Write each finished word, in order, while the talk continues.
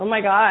Oh my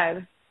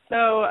God.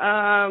 So,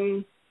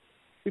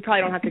 we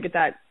probably don't have to get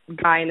that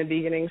guy in the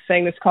beginning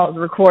saying this call is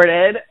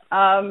recorded.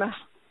 I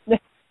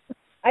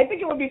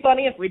think it would be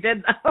funny if we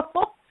did,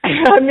 though.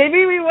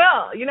 Maybe we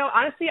will.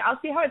 Honestly, I'll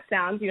see how it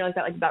sounds.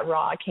 Like that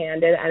raw,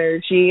 candid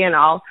energy, and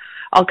I'll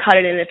cut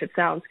it in if it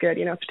sounds good.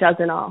 If it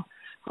doesn't, I'll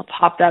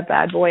pop that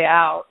bad boy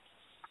out.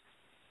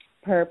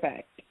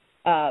 Perfect.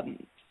 Okay.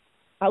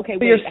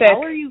 So you're sick.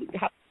 How are you?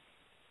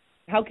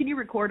 How can you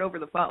record over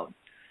the phone?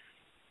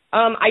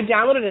 I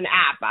downloaded an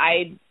app.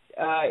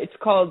 It's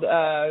called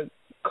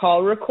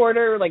Call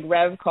Recorder, like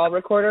Rev Call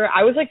Recorder.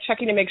 I was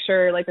checking to make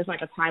sure there's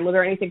not a time limit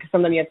or anything, because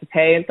some of them you have to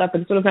pay and stuff, but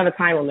this one doesn't have a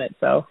time limit,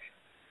 so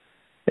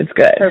it's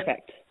good.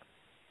 Perfect.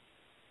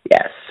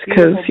 Yes,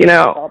 because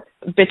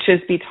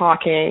bitches be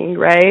talking,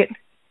 right?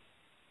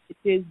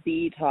 Bitches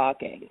be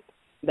talking.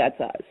 That's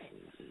us.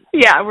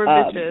 Yeah, we're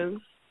bitches.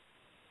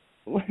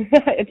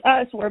 It's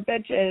us. We're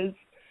bitches.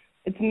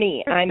 It's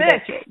me. I'm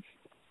bitches.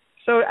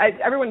 So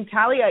everyone,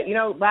 Talia,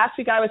 last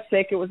week I was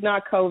sick. It was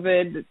not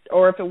COVID,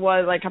 or if it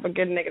was, have a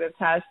good negative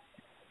test.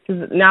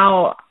 Because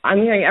now I'm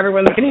hearing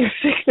everyone's getting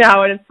sick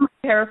now, and it's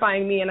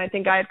terrifying me, and I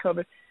think I had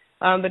COVID.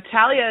 But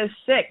Talia is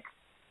sick.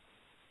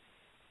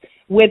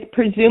 With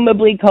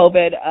presumably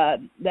COVID,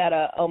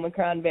 that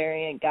Omicron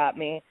variant got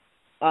me.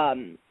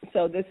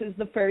 So this is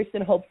the first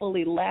and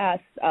hopefully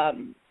last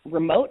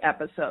remote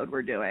episode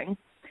we're doing.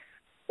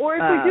 Or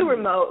if we do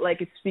remote,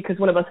 it's because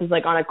one of us is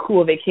on a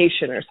cool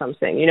vacation or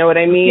something. You know what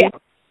I mean? Yeah.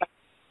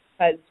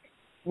 Because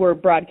we're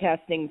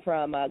broadcasting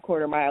from a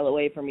quarter mile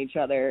away from each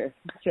other,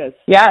 just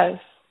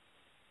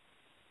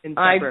in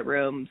separate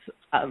rooms.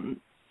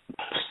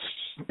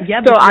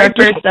 Yeah, so I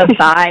first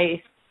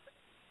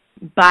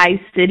by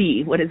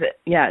city. What is it?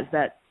 Yeah, is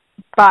that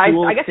by?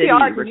 I guess we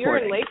are. Because you're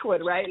in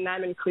Lakewood, right? And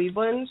I'm in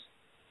Cleveland.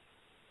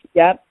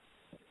 Yep.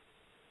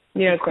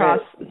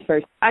 Across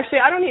first. Actually,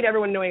 I don't need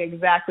everyone knowing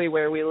exactly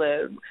where we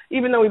live,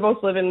 even though we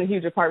both live in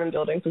huge apartment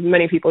buildings with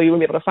many people. You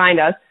wouldn't be able to find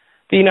us.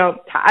 But,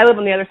 I live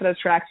on the other side of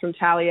the tracks from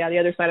Talia, the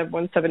other side of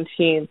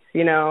 117th.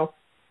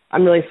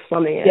 I'm really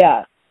slumming it.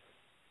 Yeah.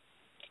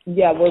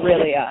 Yeah, we're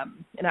really,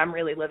 and I'm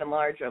really living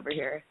large over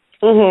here.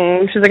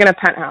 Mm-hmm. She's in a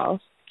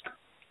penthouse.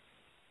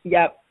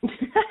 Yep.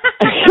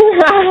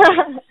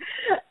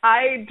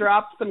 I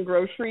dropped some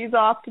groceries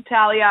off to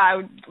Talia.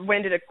 I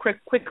went and did a quick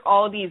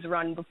Aldi's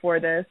run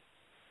before this.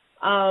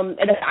 And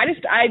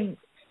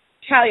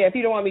Talia, if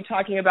you don't want me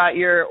talking about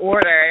your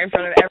order in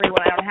front of everyone,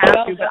 I don't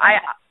have to, but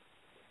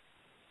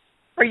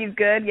are you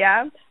good?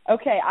 Yeah?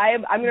 Okay,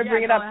 I'm going to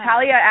bring it up.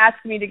 Talia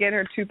asked me to get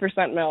her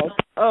 2% milk.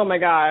 Oh, my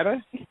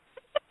God.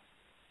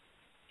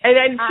 And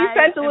then she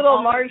sent a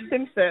little Marge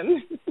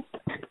Simpson.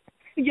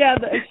 Yeah,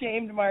 the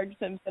ashamed Marge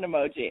Simpson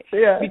emoji.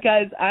 Yeah.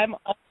 Because I'm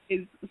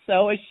always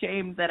so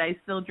ashamed that I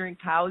still drink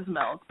cow's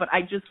milk, but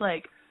I just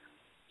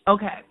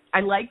okay,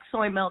 I like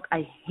soy milk.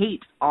 I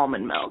hate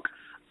almond milk.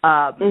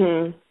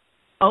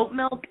 Oat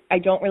milk, I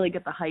don't really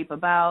get the hype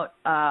about.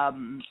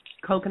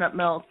 Coconut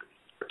milk.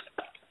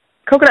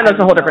 Coconut milk's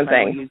a whole different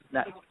thing.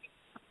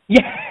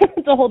 Yeah,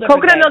 it's a whole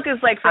different Coconut thing. milk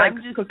is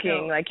for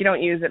cooking. You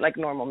don't use it like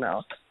normal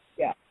milk.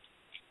 Yeah.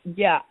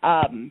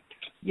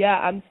 Yeah,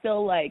 I'm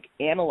still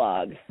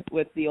analog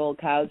with the old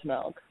cow's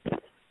milk.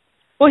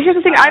 Well, here's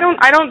the thing. I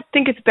don't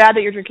think it's bad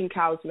that you're drinking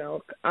cow's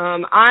milk.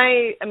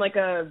 I am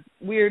a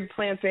weird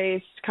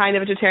plant-based kind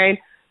of vegetarian,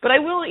 but I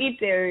will eat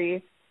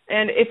dairy.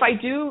 And if I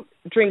do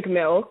drink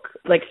milk,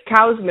 like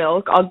cow's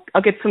milk,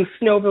 I'll get some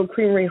Snowville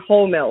Creamery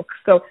whole milk.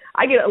 So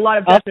I get a lot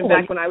of judgment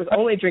back when I was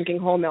only drinking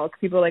whole milk.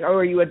 People are like, "Oh,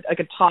 are you a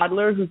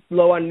toddler who's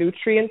low on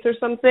nutrients or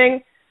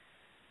something?"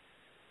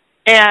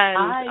 And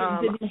I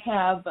didn't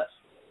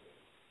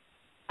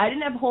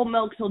have whole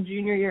milk till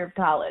junior year of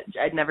college.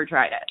 I'd never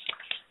tried it.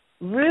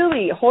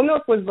 Really? Whole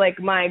milk was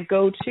my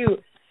go-to.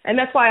 And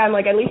that's why I'm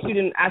at least you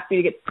didn't ask me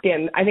to get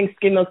skim. I think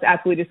skim milk's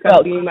absolutely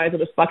disgusting. You might as well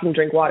just fucking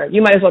drink water.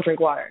 You might as well drink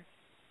water.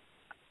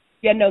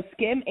 Yeah, no,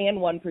 skim and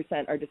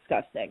 1% are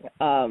disgusting.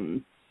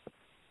 2%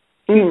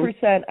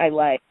 I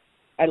like.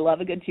 I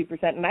love a good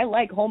 2%. And I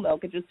like whole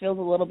milk. It just feels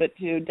a little bit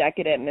too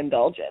decadent and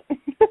indulgent.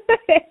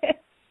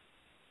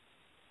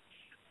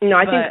 No,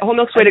 I think whole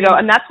milk's the way to go.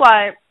 And that's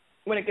why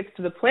when it gets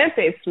to the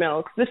plant-based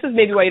milk, this is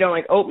maybe why you don't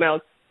like oat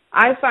milk.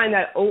 I find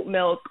that oat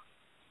milk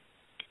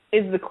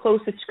is the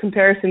closest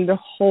comparison to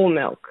whole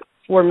milk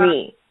for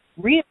me.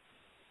 Really?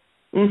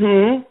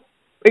 Mm-hmm.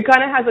 It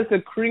kind of has the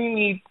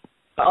creamy,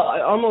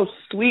 almost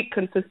sweet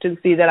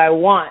consistency that I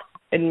want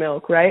in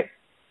milk, right?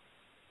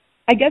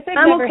 I guess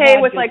I'm okay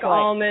with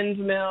almond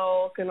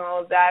milk and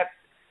all of that.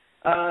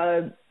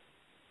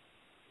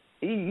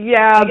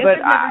 Yeah, but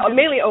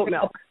mainly oat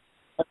milk.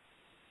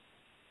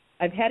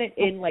 I've had it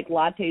in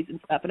lattes and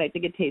stuff, and I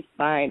think it tastes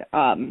fine.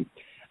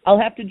 I'll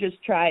have to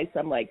just try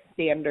some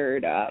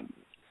standard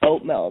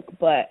oat milk,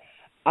 but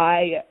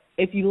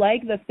if you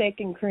like the thick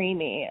and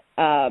creamy,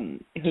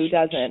 who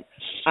doesn't?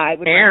 I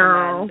would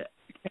recommend.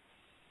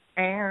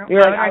 I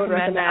would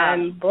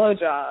recommend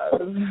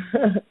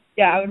blowjobs.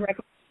 Yeah, I would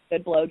recommend a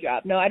good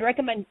blowjob. No, I'd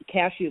recommend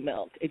cashew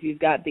milk if you've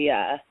got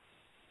the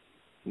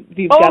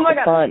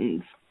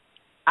funds.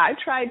 I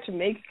tried to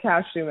make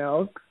cashew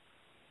milk.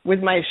 with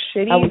my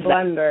shitty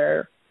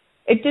blender.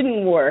 It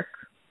didn't work.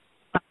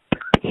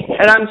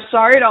 And I'm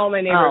sorry to all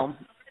my neighbors. Oh.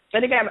 I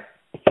think I have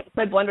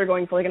my blender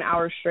going for like an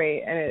hour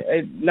straight,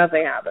 and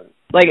nothing happened.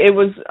 Like, it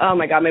was, oh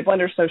my God, my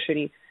blender's so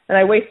shitty. And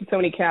I wasted so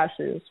many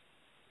cashews.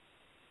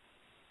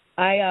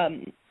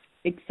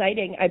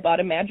 Exciting. I bought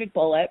a magic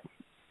bullet.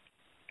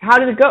 How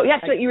did it go?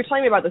 Yes, you were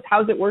telling me about this.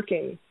 How's it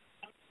working?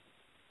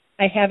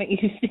 I haven't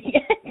used it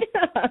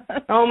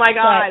yet. Oh my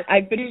God.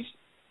 I've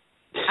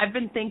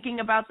been thinking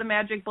about the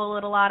magic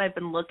bullet a lot. I've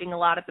been looking a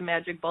lot at the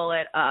magic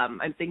bullet.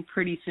 I think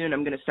pretty soon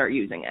I'm going to start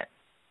using it.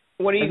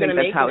 What are you going to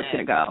make? That's how it's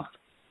going to go.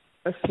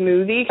 A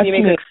smoothie? Can you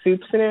make like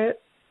soups in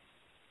it?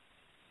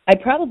 I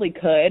probably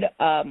could.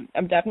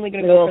 I'm definitely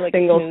going to go for like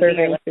single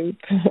serving soup.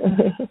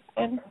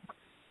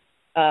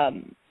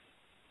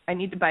 I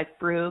need to buy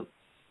fruit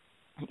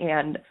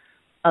and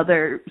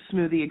other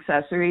smoothie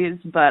accessories,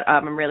 but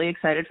I'm really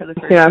excited for the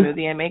first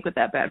smoothie I make with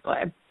that bad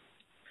boy.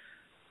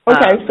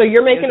 Okay, so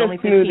you're making a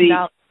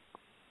smoothie.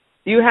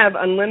 You have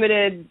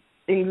unlimited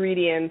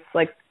ingredients,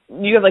 like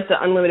you have like the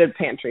unlimited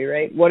pantry,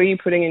 right? What are you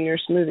putting in your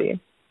smoothie?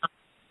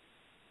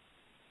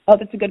 Oh,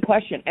 that's a good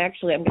question.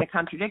 Actually, I'm going to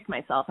contradict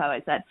myself how I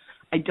said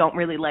I don't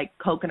really like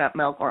coconut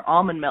milk or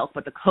almond milk,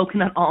 but the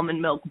coconut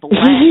almond milk blend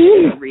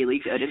is really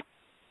good.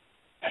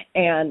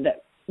 And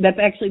that's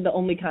actually the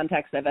only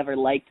context I've ever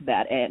liked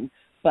that in.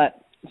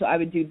 But so I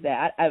would do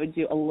that. I would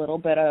do a little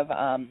bit of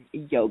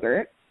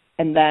yogurt,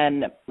 and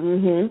then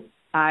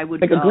I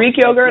would like a Greek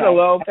yogurt, a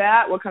low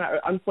fat. What kind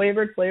of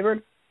unflavored,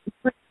 flavored?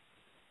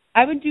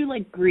 I would do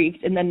like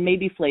Greek, and then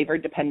maybe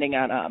flavored depending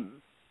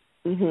on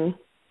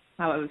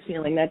how I was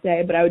feeling that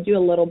day. But I would do a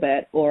little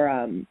bit, or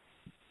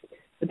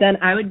but then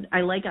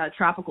I like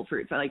tropical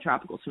fruits. I like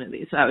tropical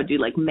smoothies, so I would do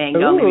like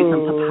mango, maybe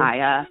some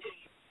papaya.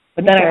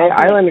 But then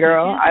Island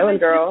girl.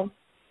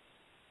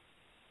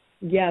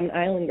 Yeah, I'm an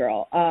island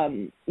girl.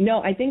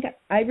 No,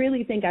 I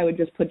really think I would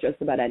just put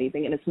just about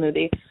anything in a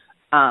smoothie.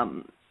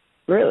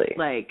 Really?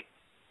 Like,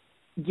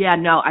 yeah,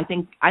 no, I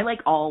think I like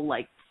all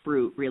like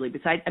fruit really.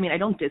 Besides, I mean, I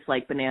don't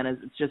dislike bananas.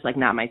 It's just like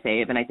not my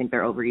fave, and I think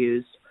they're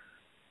overused.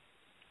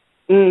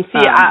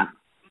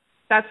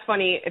 That's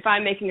funny. If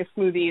I'm making a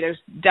smoothie, there's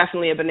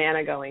definitely a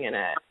banana going in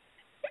it.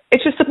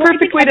 It's just the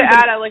perfect way to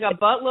add like a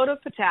buttload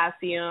of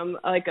potassium,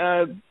 like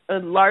a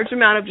large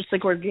amount of just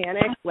like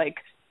organic, like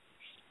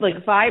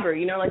fiber,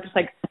 you know, like just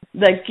like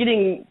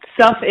getting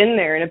stuff in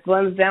there, and it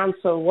blends down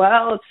so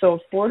well. It's so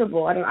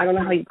affordable. I don't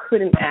know how you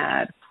couldn't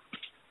add.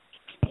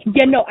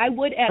 Yeah, no, I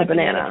would add a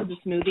banana to the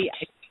smoothie.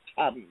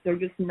 They're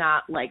just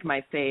not like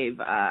my fave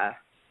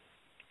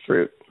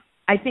fruit.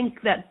 I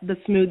think that the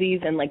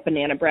smoothies and like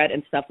banana bread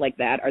and stuff like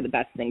that are the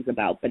best things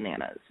about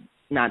bananas,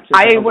 not just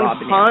like, I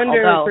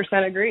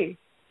 100% agree.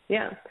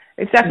 Yeah,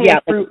 it's definitely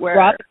a fruit where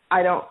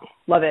I don't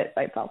love it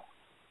by itself.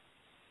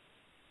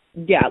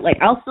 Yeah, like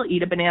I'll still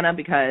eat a banana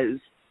because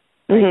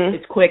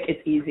it's quick,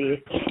 it's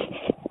easy.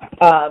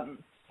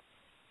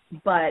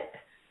 But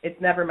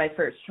it's never my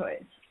first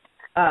choice.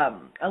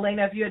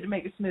 Elena, if you had to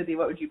make a smoothie,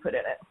 what would you put in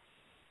it?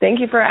 Thank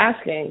you for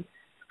asking.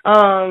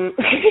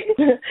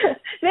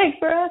 Thanks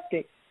for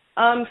asking.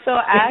 So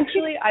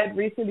actually, I've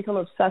recently become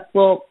obsessed.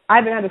 Well, I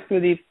haven't had a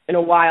smoothie in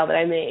a while that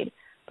I made,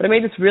 but I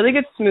made this really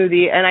good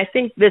smoothie, and I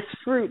think this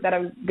fruit that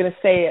I'm going to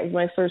say as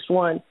my first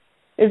one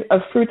is a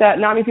fruit that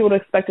not many people would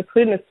expect to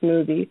put in a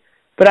smoothie,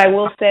 but I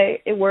will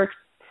say it works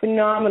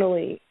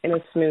phenomenally in a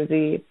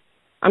smoothie.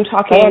 I'm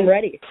talking I'm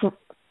ready.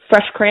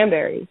 Fresh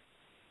cranberries.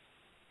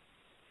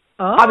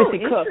 Oh, obviously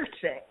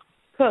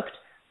cooked.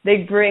 They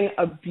bring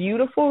a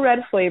beautiful red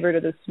flavor to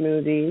the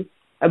smoothie,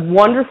 a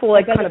wonderful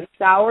kind of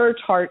sour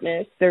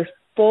tartness. They're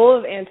full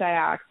of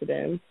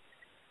antioxidants.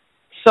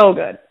 So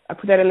good. I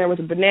put that in there with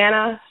a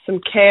banana, some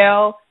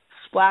kale,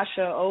 splash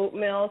of oat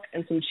milk,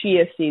 and some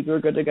chia seeds. We're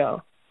good to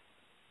go.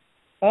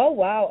 Oh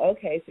wow,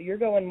 okay. So you're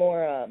going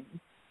more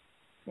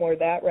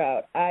that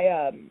route.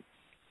 I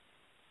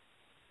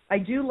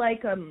do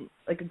like a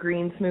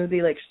green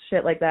smoothie, like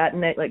shit like that,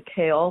 and like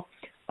kale.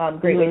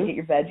 Great way to get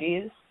your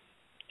veggies.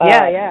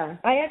 Yeah.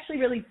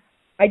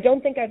 I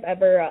don't think I've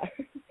ever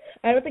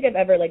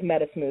like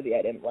met a smoothie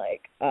I didn't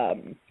like.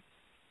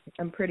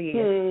 I'm pretty.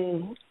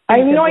 I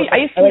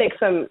used to make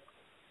some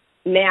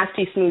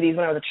nasty smoothies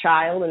when I was a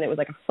child, and it was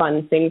like a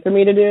fun thing for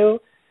me to do.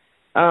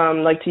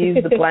 Like to use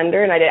the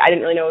blender, and I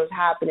didn't really know what was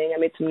happening. I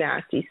made some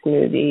nasty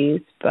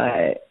smoothies,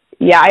 but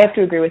yeah, I have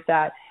to agree with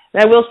that.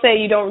 And I will say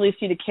you don't really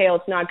see the kale.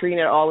 It's not green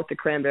at all with the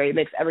cranberry. It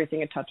makes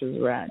everything it touches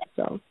red.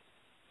 So.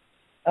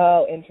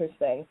 Oh,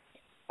 interesting.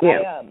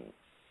 Yeah.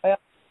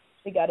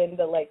 I got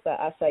into like the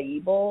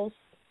acai bowls.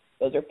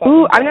 Those are fun.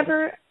 Ooh, I've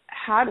never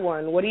had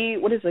one. What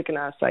is like an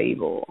acai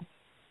bowl?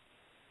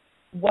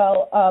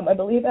 Well, I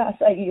believe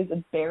acai is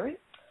a berry.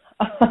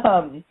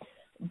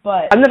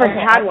 But I've never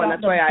had one.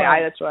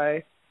 That's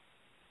why.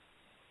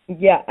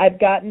 Yeah, I've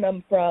gotten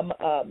them from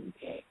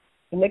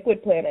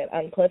Liquid Planet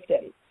on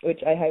Clifton,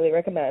 which I highly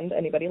recommend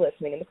anybody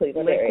listening in the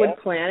Cleveland area. Liquid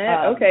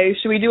Planet. Okay,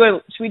 should we do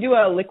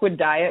a liquid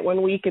diet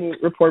one week and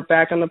report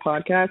back on the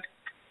podcast,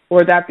 or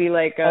would that be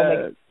like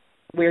a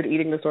weird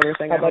eating disorder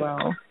thing? I don't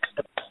know.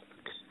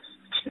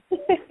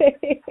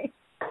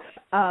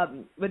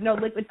 But no,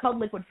 it's called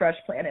Liquid Fresh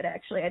Planet,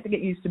 actually. I think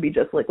it used to be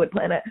just Liquid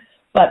Planet.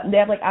 But they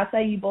have, like,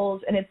 acai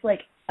bowls, and it's,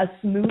 like, a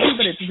smoothie,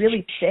 but it's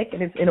really thick,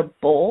 and it's in a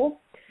bowl.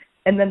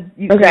 And then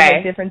you put,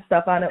 like, different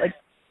stuff on it. Like,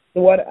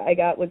 the one I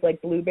got was,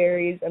 like,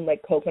 blueberries and,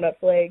 like, coconut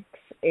flakes,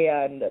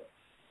 and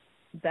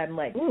then,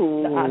 like, the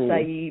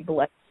acai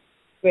blend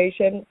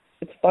situation.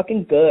 It's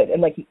fucking good.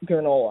 And, like,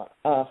 granola.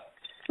 Oh,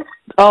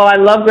 I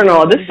love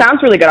granola. This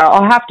sounds really good.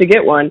 I'll have to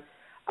get one.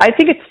 I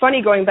think it's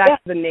funny going back to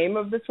the name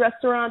of this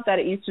restaurant that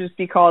it used to just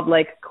be called,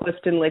 like,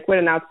 Clifton Liquid,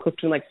 and now it's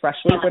Clifton, like, Fresh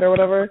Liquid or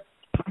whatever.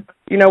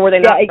 You know, were they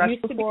not fresh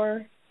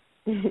before?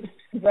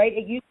 Right?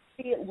 It used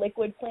to be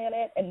Liquid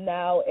Planet, and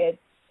now it's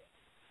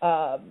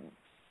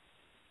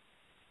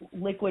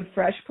Liquid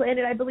Fresh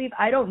Planet, I believe.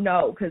 I don't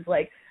know, because,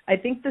 like, I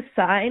think the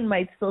sign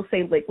might still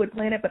say Liquid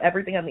Planet, but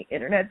everything on the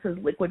internet says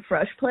Liquid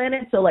Fresh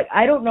Planet, so, like,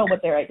 I don't know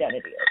what their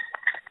identity is.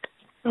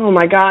 Oh,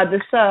 my God.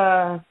 This,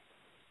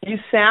 you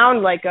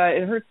sound like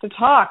it hurts to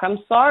talk. I'm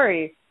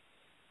sorry.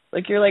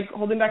 Like you're like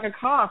holding back a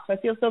cough. I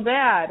feel so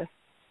bad.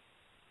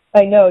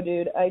 I know,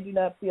 dude. I do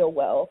not feel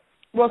well.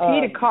 Well, if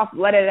you need to cough,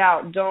 let it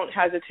out. Don't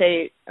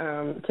hesitate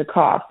to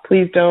cough.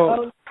 Please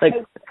don't wreck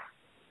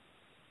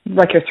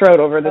your throat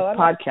over this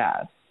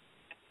podcast.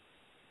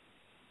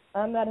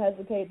 I'm not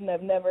hesitating.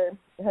 I've never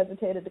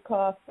hesitated to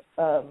cough.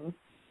 Oh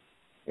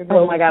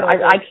my God,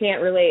 I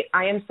can't relate.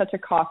 I am such a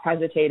cough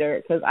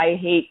hesitator because I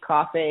hate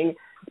coughing,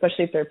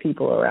 especially if there are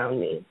people around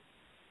me.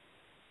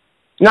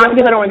 Not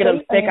because I don't want to get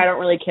them sick. I don't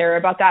really care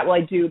about that. Well,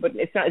 I do, but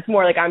it's not. It's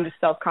more like I'm just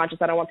self-conscious.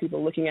 I don't want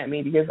people looking at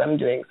me because I'm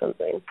doing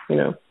something, you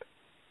know.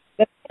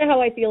 That's kind of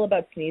how I feel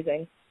about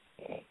sneezing.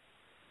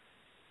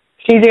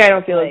 Sneezing, I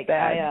don't feel as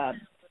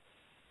bad.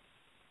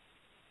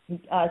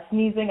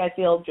 Sneezing, I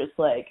feel just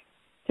like,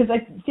 because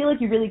I feel like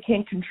you really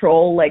can't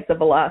control like the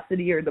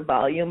velocity or the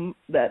volume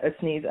that a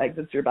sneeze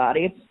exits your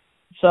body.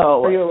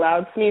 So, are you a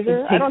loud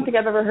sneezer? I don't think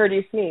I've ever heard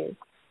you sneeze.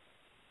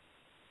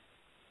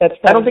 I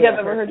don't think I've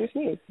ever heard you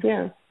sneeze.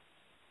 Yeah.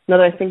 Now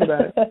that I think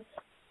about it.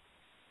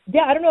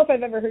 Yeah, I don't know if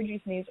I've ever heard you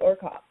sneeze or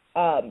cough.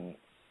 I'm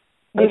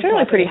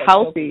generally pretty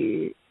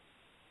healthy.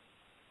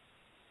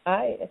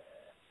 I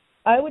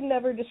would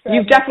never describe.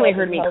 You've definitely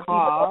heard me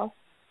cough.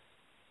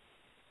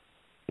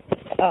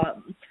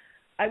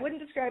 I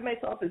wouldn't describe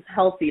myself as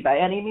healthy by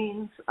any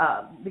means,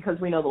 because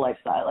we know the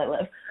lifestyle I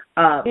live.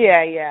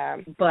 Yeah.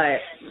 But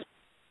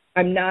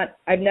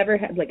I've never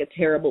had like a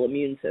terrible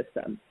immune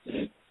system.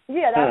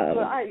 Yeah, that's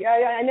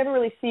I never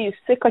really see you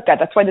sick like that.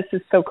 That's why this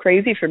is so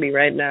crazy for me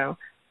right now.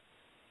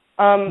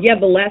 Yeah,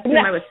 the last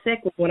time I was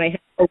sick was when I had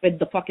COVID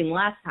the fucking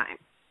last time.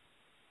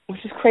 Which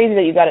is crazy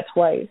that you got it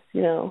twice,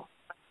 you know.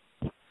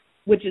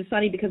 Which is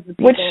funny because the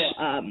people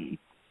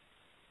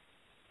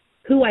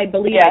who I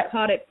believe I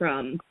caught it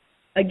from,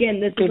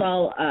 again, this is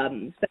all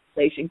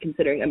speculation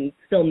considering I'm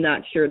still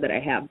not sure that I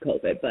have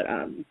COVID, but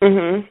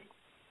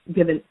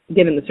given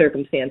the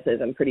circumstances,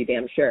 I'm pretty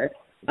damn sure.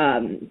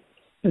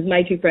 Because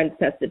my two friends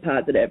tested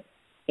positive,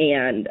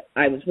 and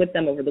I was with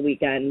them over the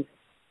weekend,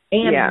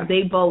 and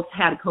they both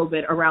had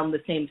COVID around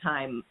the same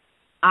time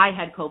I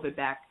had COVID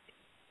back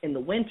in the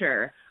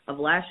winter of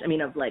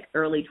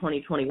early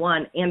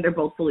 2021, and they're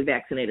both fully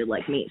vaccinated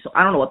like me. So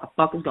I don't know what the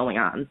fuck is going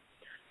on.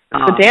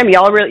 But damn,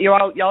 y'all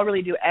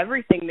really do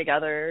everything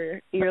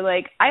together. You're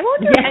like, I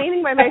won't do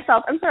anything by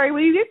myself. I'm sorry,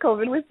 will you get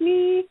COVID with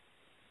me?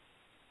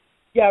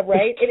 Yeah,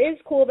 right. It is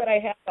cool that I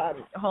have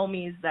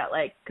homies that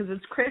because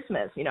it's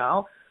Christmas, you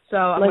know. So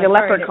I'm like a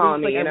leper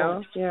colony, you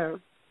know? Yeah.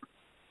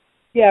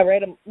 Yeah,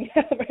 right.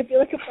 I feel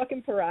like a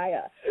fucking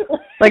pariah.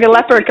 like a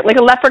leper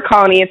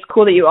colony. It's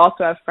cool that you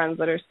also have friends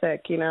that are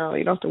sick. You know,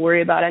 you don't have to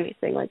worry about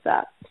anything like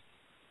that.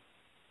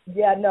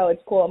 Yeah, no,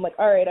 it's cool. I'm like,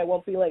 all right, I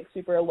won't be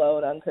super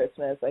alone on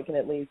Christmas. I can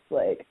at least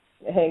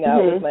hang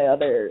out with my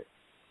other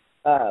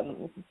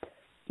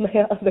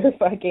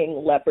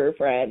fucking leper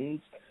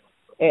friends,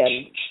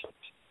 and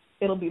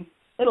it'll be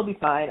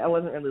fine. I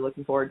wasn't really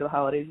looking forward to the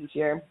holidays this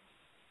year.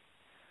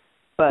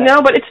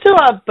 No, but it's still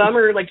a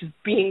bummer, just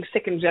being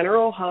sick in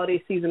general,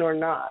 holiday season or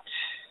not.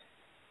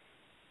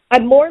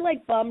 I'm more,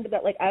 bummed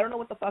that, I don't know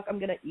what the fuck I'm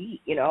going to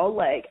eat, you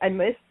know? I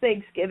missed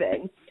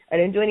Thanksgiving. I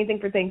didn't do anything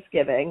for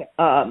Thanksgiving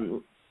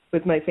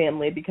with my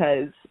family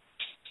because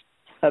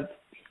of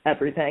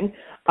everything.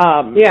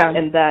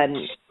 And then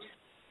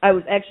I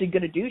was actually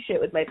going to do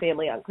shit with my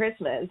family on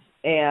Christmas,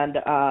 and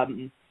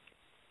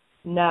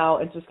now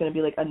it's just going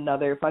to be,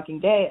 another fucking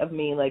day of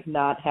me,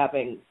 not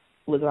having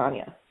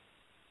lasagna.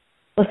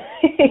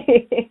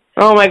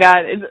 Oh my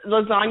God,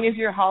 lasagna is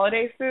your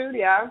holiday food?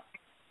 Yeah.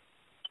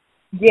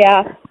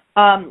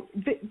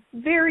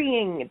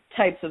 Varying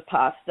types of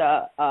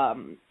pasta.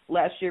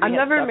 Last year I've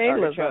never made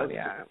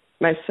lasagna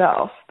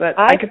myself, but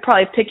I could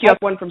probably pick you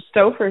up one from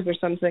Stouffer's or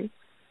something.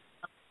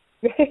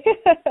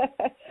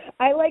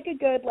 I like a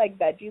good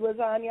veggie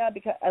lasagna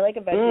because I like a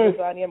veggie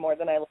lasagna more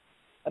than I like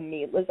a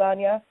meat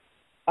lasagna.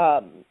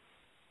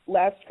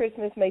 Last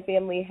Christmas my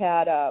family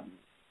had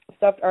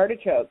stuffed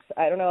artichokes.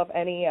 I don't know if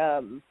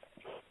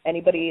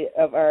anybody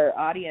of our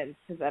audience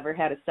has ever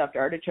had a stuffed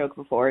artichoke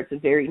before. It's a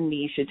very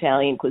niche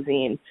Italian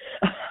cuisine.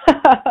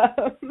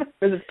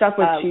 Is it stuffed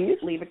with cheese?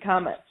 Leave a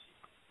comment.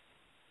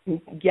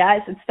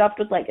 Yes, it's stuffed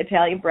with like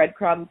Italian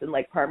breadcrumbs and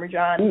like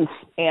Parmesan. Oof,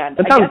 And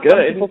that I sounds guess some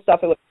good. people stuff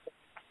it with.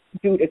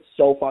 Dude, it's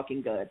so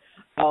fucking good.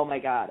 Oh my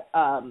god.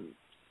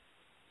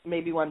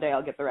 Maybe one day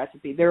I'll get the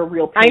recipe. They're a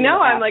real pain I in the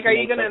know. I'm ass like, to are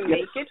you make gonna them.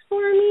 make it for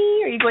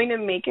me? Are you going to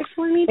make it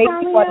for me, Maybe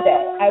Talia? one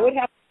day.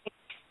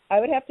 I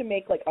would have to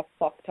make like a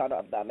fuck ton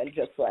of them and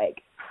just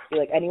like be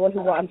like, anyone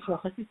who wants one,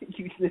 this is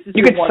You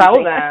your could one sell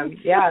thing. them.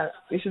 Yeah,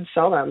 you should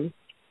sell them.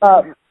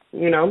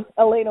 You know.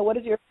 Elena, what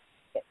is your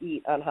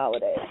eat on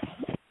holidays?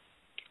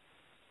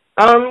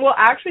 Well,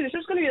 actually, this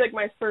is going to be like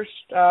my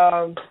first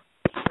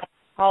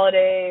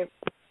holiday,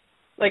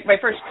 like my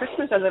first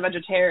Christmas as a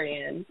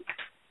vegetarian.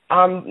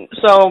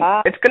 So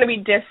it's going to be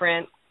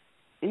different.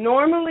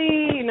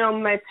 Normally, you know,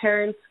 my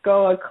parents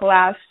go a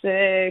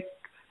classic,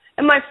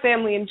 and my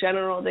family in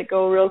general, they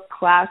go real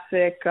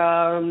classic,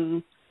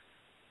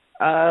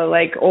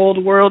 like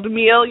old world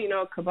meal, you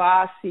know,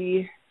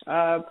 kibasi,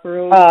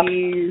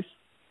 pierogies.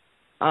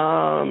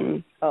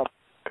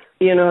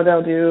 You know,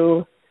 they'll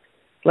do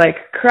like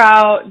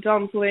kraut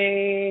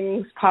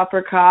dumplings,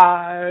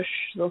 paprikash,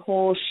 the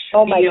whole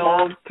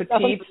spiel,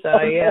 pizza,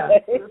 yeah.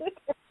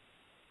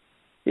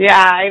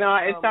 Yeah, I know.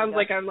 It sounds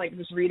like I'm like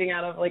just reading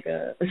out of like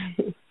a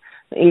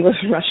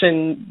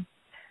English-Russian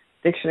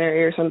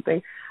dictionary or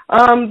something.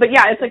 But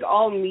yeah, it's like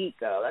all meat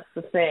though. That's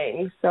the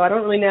thing. So I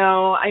don't really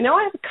know. I know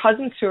I have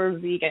cousins who are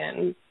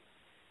vegan,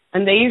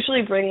 and they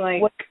usually bring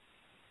like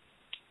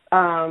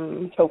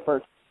tofu.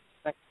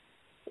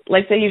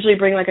 Like they usually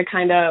bring like a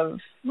kind of,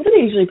 what do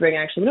they usually bring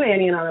actually? What do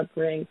Annie and Anna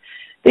bring?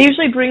 They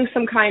usually bring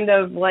some kind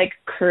of like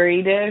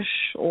curry dish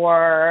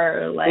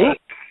or like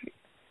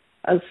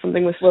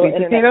something with sweet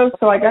potatoes.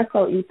 So I guess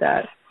I'll eat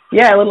that.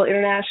 Yeah, a little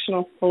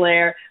international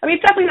flair. I mean,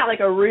 it's definitely not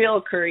like a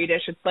real curry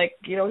dish. It's like,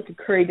 you know, it's a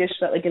curry dish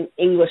that like an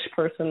English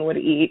person would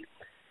eat,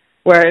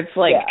 where it's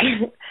like,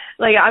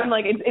 like I'm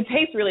like, it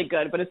tastes really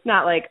good, but it's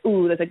not like,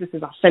 ooh, that's like this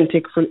is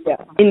authentic from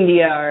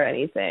India or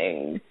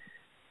anything.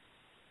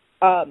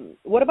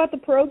 What about the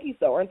pierogies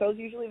though? Aren't those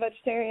usually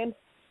vegetarian?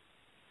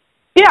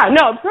 Yeah,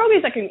 no,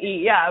 pierogies I can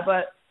eat, yeah,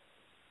 but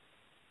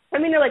I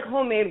mean they're like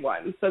homemade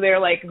ones, so they're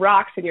like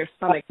rocks in your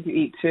stomach if you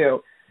eat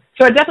too.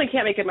 So I definitely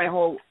can't make it my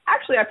whole.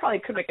 Actually, I probably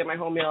could make it my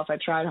whole meal if I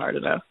tried hard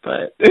enough,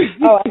 but.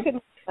 I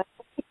couldn't.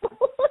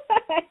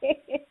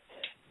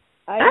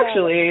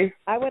 Actually,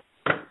 I went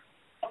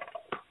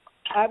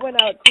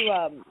out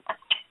to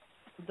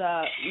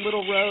the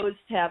Little Rose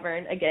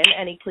Tavern again.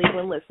 Any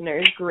Cleveland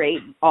listeners,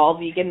 great, all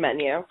vegan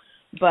menu.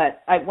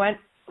 But I went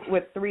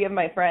with 3 of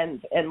my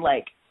friends, and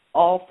like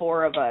all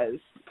 4 of us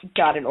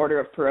got an order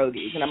of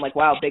pierogies, and I'm like,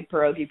 wow, big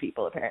pierogi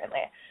people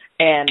apparently.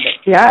 And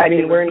yeah, I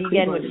mean we're in vegan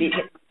Cleveland. with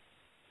vegan.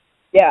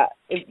 Yeah,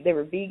 they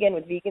were vegan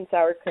with vegan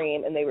sour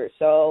cream, and they were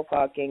so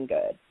fucking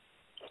good.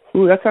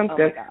 Ooh, that sounds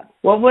good. My God.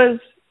 What was?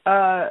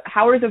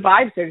 How were the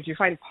vibes there? Did you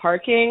find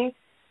parking?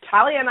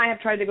 Talia and I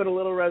have tried to go to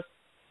Little Rose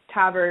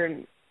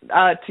Tavern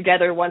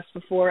together once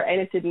before,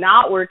 and it did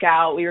not work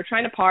out. We were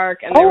trying to park,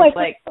 and there was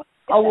like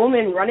a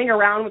woman running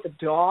around with a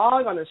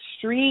dog on the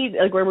street,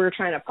 like where we were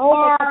trying to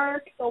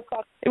park.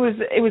 It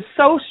was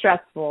so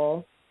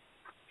stressful.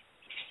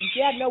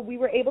 Yeah, no, we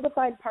were able to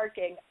find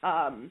parking,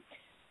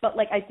 but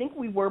like I think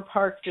we were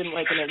parked in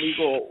like an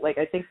illegal, like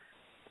I think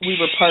we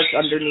were parked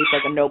underneath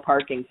like a no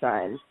parking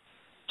sign.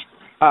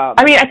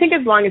 I mean, I think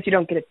as long as you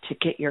don't get a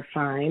ticket, you're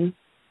fine.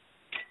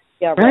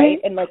 Yeah, right.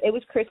 And like it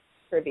was Christmas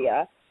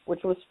trivia,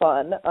 which was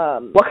fun.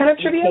 What kind of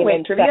trivia?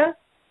 Wait, trivia?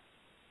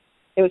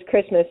 It was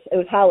Christmas. It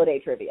was holiday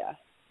trivia.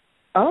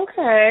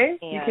 Okay.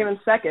 And you came in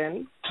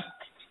second.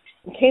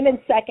 Came in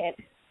second,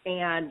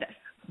 and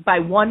by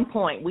 1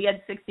 point, we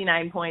had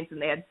 69 points,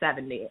 and they had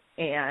 70.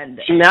 And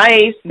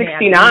nice,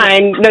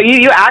 69. No,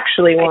 you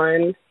actually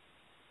won.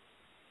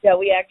 Yeah,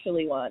 we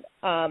actually won.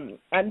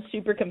 I'm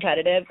super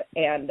competitive,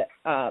 and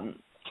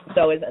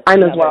so is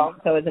I'm as well.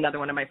 So is another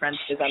one of my friends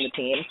who's on the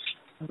team.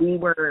 We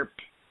were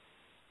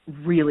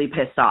really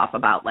pissed off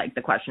about like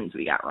the questions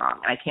we got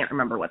wrong. I can't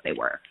remember what they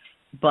were.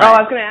 But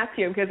I was going to ask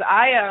you because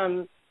I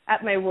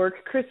at my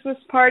work Christmas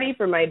party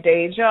for my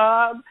day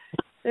job,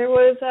 there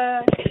was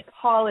a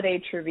holiday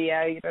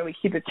trivia. You know, we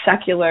keep it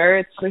secular.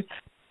 It's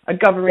a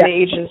government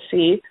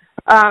agency,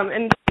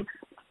 and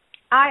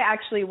I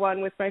actually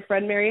won with my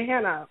friend Mary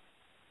Hannah.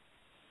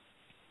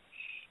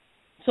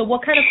 So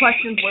what kind of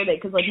questions were they?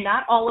 Because, like,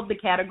 not all of the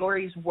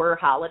categories were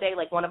holiday.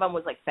 Like, one of them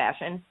was, like,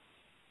 fashion.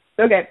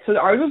 Okay, so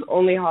ours was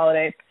only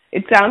holiday.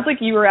 It sounds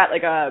like you were at,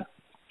 like a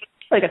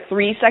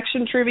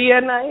 3-section trivia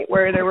night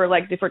where there were,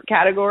 like, different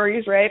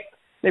categories, right?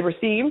 They were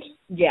themed?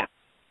 Yeah.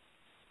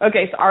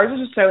 Okay, so ours was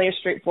just totally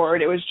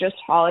straightforward. It was just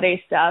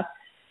holiday stuff.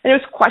 And it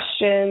was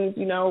questions,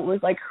 you know, it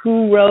was, like,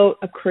 who wrote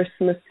A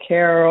Christmas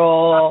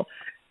Carol?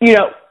 You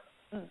know,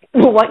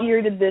 what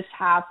year did this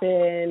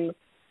happen?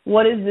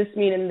 What does this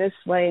mean in this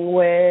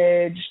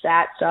language?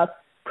 That stuff.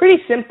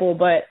 Pretty simple,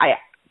 but I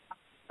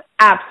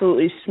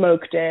absolutely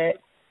smoked it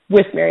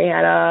with Mary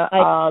Hannah.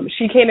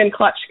 She came in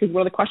clutch because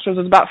one of the questions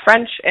was about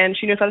French, and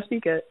she knows how to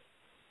speak it.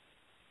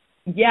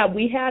 Yeah,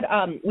 we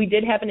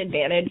did have an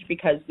advantage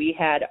because we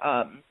had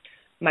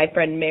my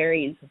friend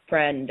Mary's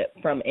friend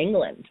from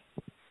England.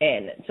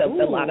 in. So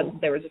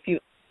there was a few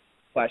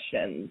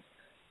questions,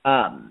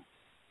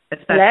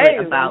 especially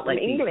Hello, about from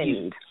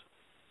England.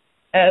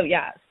 Oh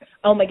yes.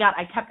 Oh my God,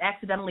 I kept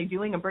accidentally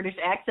doing a British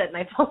accent, and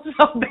I felt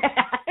so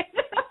bad.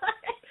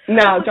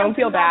 No, don't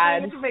feel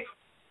bad.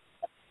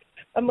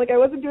 I'm like, I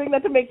wasn't doing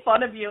that to make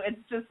fun of you.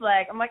 It's just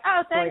like, I'm like,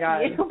 oh, thank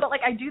you. But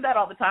like, I do that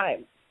all the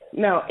time.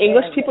 No,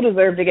 English people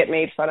deserve to get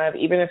made fun of,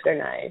 even if they're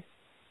nice.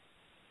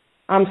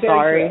 I'm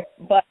sorry.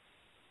 True. But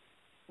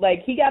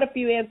like, he got a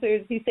few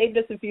answers. He saved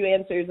us a few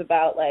answers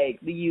about like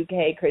the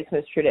UK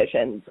Christmas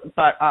traditions.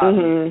 But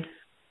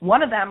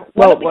one of them.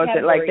 What was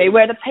it? Like they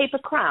wear the paper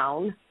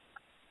crown?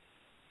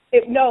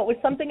 No, it was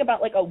something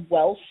about like a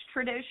Welsh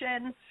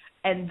tradition,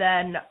 and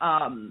then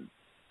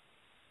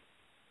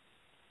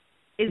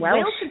is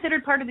Wales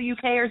considered part of the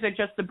UK, or is it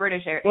just the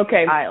British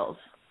Isles?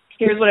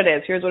 Here's what it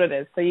is.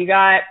 So you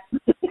got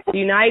the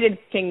United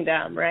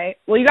Kingdom, right?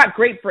 Well, you got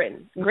Great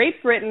Britain.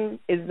 Great Britain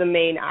is the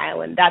main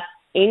island. That's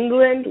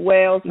England,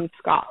 Wales, and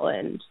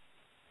Scotland.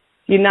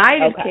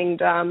 United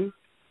Kingdom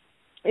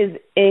is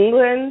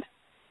England,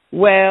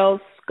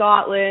 Wales,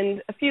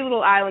 Scotland, a few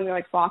little islands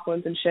like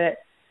Falklands and shit,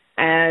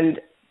 and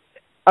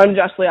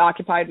unjustly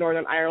occupied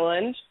Northern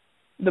Ireland.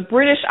 The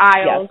British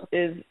Isles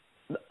is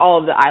all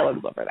of the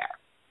islands over there.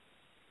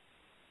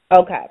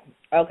 Okay.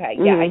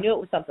 Yeah, I knew it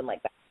was something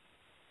like that.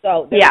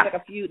 So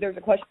there's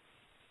a question,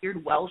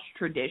 weird Welsh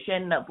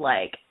tradition of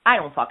like, I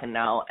don't fucking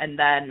know. And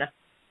then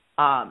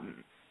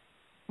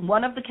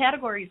one of the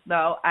categories,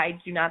 though, I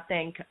do not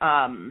think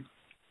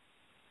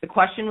the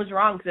question was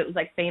wrong, because it was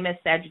like famous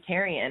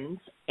Sagittarians.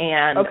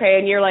 And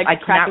and you're like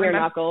cracking your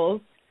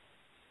knuckles.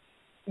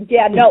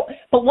 Yeah, no,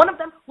 but one of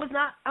them was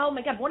not, oh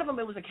my God, one of them,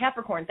 it was a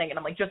Capricorn thing, and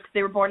I'm like, just because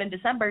they were born in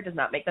December does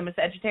not make them a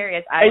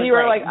Sagittarius. And you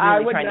were like,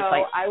 really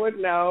I would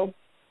know.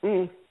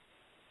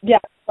 Yeah,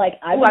 like,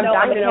 I would know.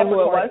 I'm dying to know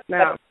who it was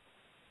now.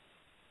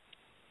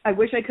 I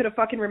wish I could have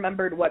fucking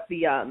remembered what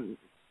the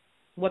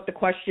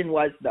question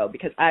was, though,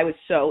 because I was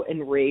so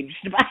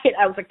enraged by it.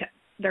 I was like,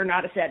 they're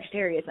not a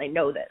Sagittarius, I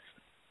know this.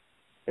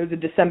 It was a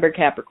December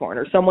Capricorn,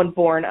 or someone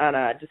born on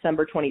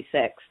December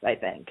 26th, I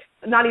think.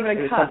 Not even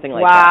a something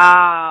like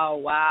that.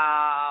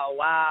 Wow.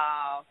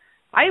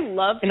 I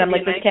love trivia. And I'm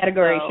like, this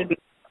category should be...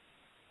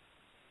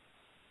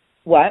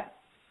 What?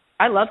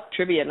 I love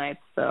trivia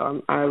nights,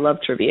 so I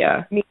love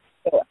trivia. Me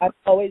too. I'm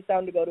always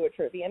down to go to a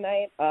trivia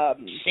night.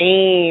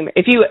 Same.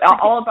 If you,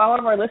 all of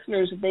our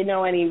listeners, if they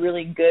know any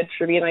really good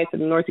trivia nights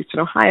in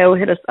Northeastern Ohio,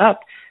 hit us up.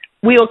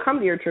 We will come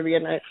to your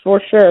trivia night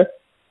for sure.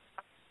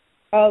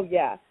 Oh,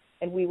 yeah.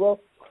 And we will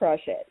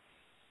crush it.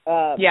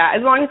 Yeah,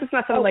 as long as it's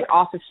not something like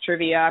office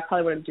trivia, I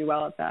probably wouldn't do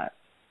well at that.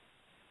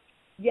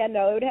 Yeah,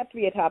 no, it would have to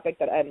be a topic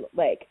that I'm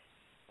like,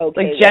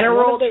 okay. Like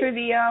general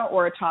trivia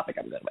or a topic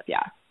I'm good with,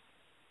 yeah.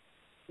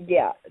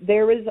 Yeah,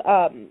 there was,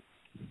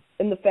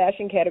 in the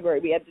fashion category,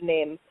 we had to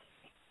name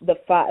the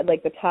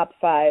top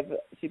 5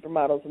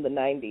 supermodels in the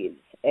 90s.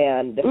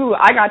 And ooh,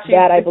 I got you.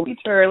 Christy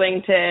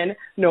Turlington,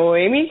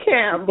 Noemi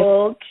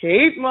Campbell,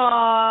 Kate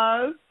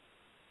Moss.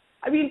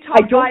 I mean,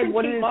 top 5.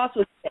 What Kate Moss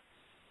was?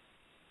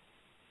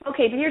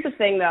 Okay, but here's the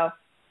thing, though.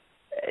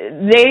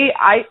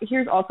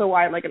 Here's also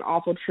why I'm like an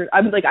awful.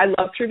 I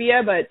love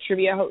trivia, but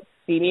trivia hosts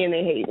see me and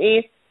they hate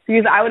me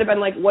because I would have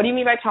been like, "What do you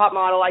mean by top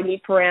model? I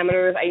need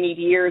parameters. I need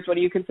years. What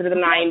do you consider the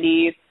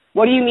 90s?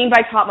 What do you mean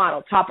by top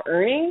model? Top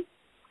earnings,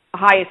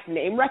 highest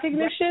name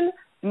recognition,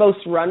 most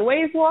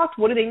runways walked.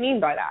 What do they mean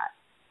by that?"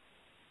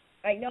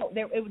 I know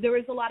there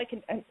was a lot of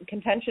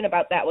contention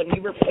about that when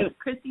it was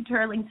Christy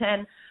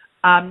Turlington.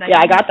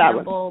 I got that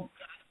one.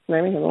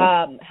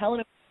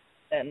 Helen.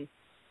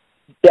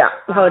 Yeah,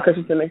 Helen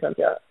Christensen makes sense.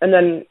 Yeah, and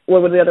then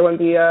what would the other one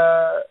be?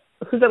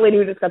 Who's that lady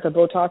who just got the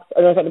Botox?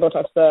 I don't know, not the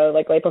Botox, the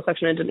like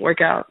liposuction. It didn't work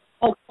out.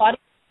 Oh,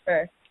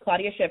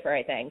 Claudia Schiffer,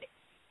 I think.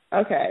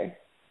 Okay,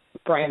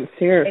 Brian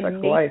Sears,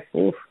 ex-wife.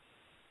 Oof,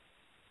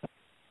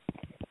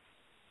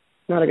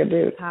 not a good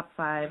dude. Top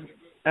 5.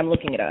 I'm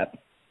looking it up.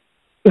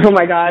 Oh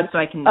my God! So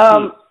I can.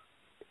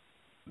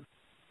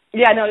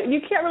 Yeah, no, you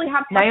can't really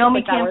have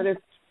Naomi Campbell.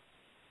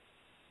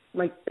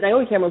 Like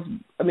Naomi Campbell's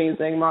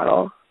amazing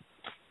model.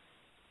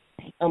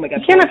 Oh my God!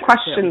 You can't have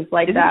questions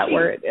like that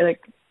where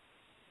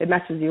it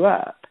messes you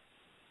up.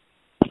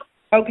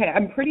 Okay,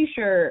 I'm pretty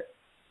sure.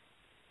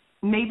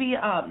 Maybe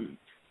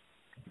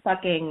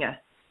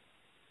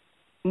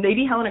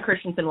maybe Helena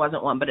Christensen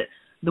wasn't one, but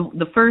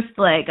the first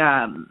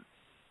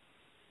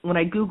when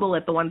I Google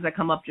it, the ones that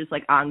come up just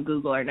like on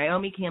Google are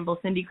Naomi Campbell,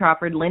 Cindy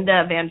Crawford,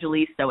 Linda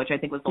Evangelista, which I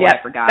think was the one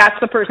I forgot. That's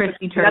the person.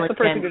 That's the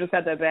person who just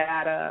had the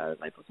bad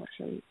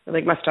liposuction, or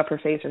like messed up her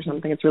face or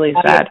something. It's really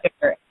sad.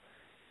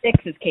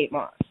 6 is Kate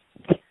Moss.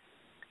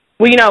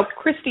 Well,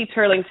 Christy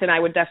Turlington, I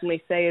would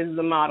definitely say is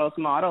the model's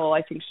model.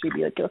 I think she'd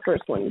be like the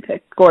first one you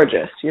pick.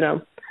 Gorgeous,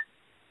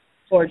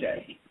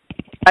 Gorgeous.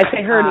 I'd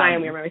say her and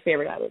Naomi are my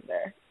favorite out of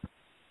there.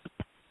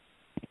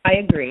 I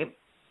agree.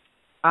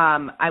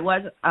 I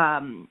was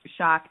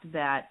shocked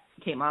that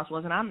Kate Moss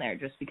wasn't on there,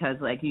 just because,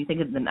 like, you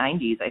think of the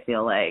 90s, I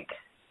feel like.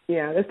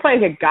 Yeah, there's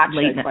probably a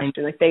gotcha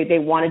question. Like, they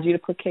wanted you to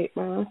put Kate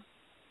Moss.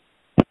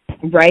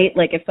 Right?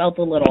 Like, it felt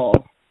a little...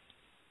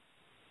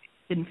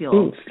 Didn't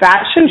feel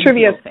fashion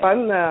trivia is okay.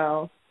 fun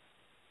though.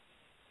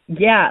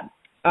 Yeah.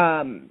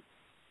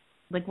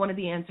 Like one of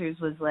the answers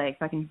was like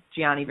fucking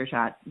Gianni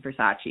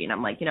Versace, and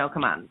I'm like,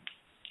 come on.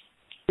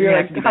 You're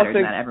like, have to be better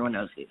than that. Everyone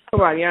knows these. Come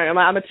on,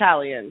 I'm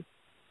Italian.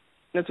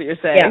 That's what you're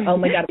saying. Yeah. Oh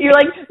my God. You're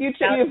like you're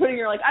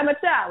like, I'm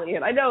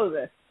Italian. I know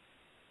this.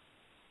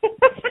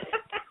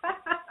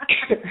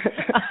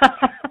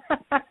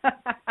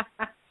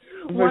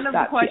 One of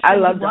the questions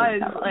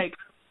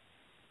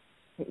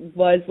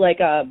was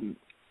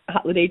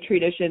holiday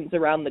traditions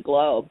around the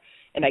globe,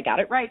 and I got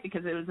it right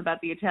because it was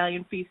about the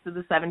Italian Feast of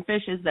the Seven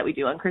Fishes that we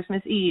do on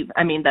Christmas Eve.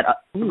 I mean, that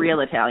real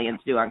Italians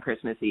do on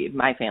Christmas Eve.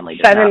 My family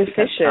does seven not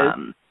because,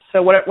 fishes.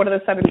 So what are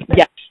the seven fish?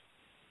 Yeah.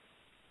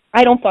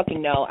 I don't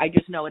fucking know. I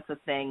just know it's a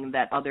thing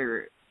that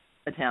other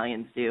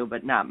Italians do,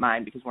 but not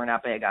mine because we're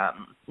not big.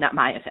 Not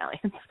my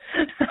Italians.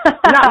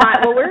 Not mine.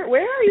 Well, where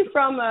are you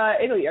from?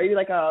 Italy? Are you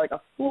like a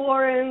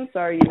Florence?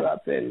 Are you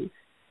up in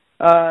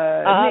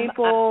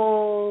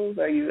Naples?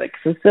 Are you like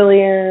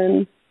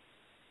Sicilian?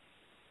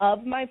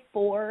 Of my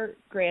 4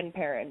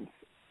 grandparents,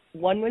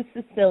 one was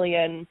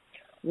Sicilian,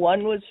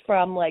 one was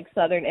from like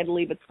southern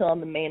Italy but still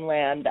on the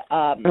mainland.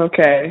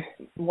 Okay.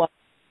 One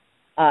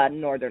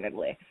northern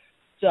Italy.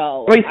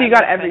 So you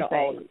got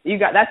everything. You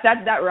got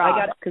that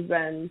rocks because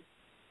then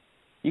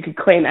you could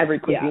claim every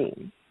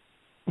cuisine.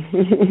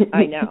 Yeah.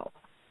 I know.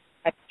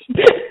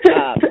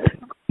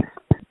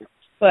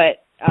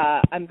 But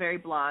I'm very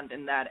blonde,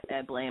 and that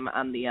I blame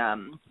on the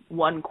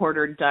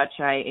 1/4 Dutch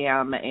I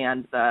am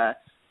and the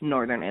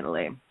northern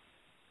Italy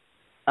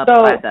up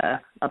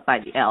by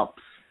the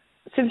Alps.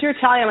 Since you're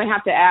Italian, I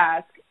have to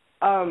ask.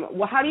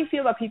 Well, how do you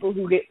feel about people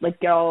who get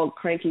all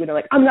cranky when they're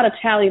like, "I'm not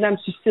Italian, I'm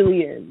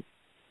Sicilian"?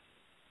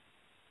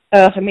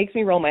 It makes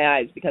me roll my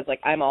eyes because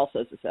I'm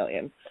also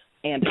Sicilian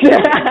and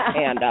Italian,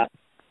 and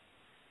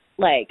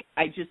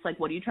I just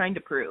what are you trying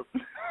to prove?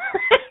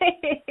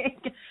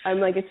 I'm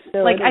like, it's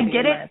still I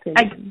get it.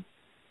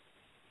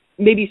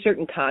 Maybe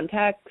certain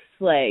contexts,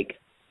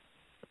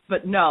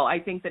 but no, I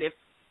think that if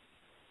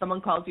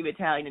someone calls you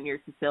Italian and you're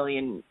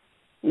Sicilian,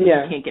 you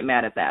can't get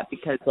mad at that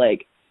because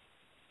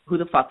who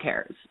the fuck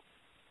cares?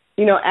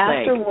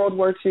 After World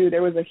War II,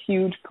 there was a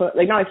huge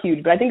not a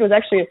huge, but I think it was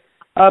actually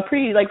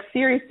pretty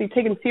seriously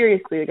taken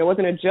seriously. It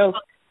wasn't a joke.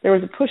 There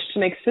was a push to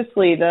make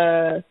Sicily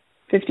the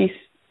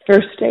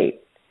 51st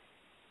state.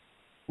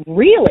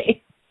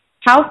 Really?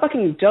 How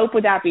fucking dope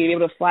would that be to be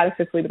able to fly to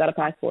Sicily without a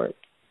passport?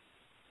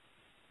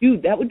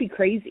 Dude, that would be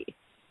crazy.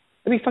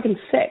 That'd be fucking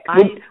sick.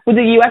 Would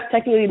the U.S.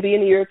 technically be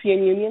in the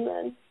European Union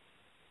then?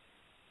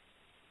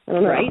 I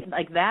don't know. Right?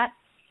 Like that?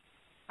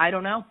 I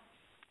don't know.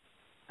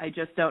 I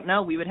just don't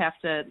know. We would have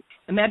to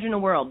imagine a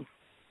world.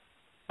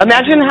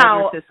 Imagine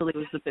how Sicily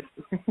was the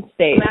 50th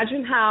state.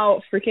 Imagine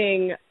how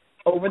freaking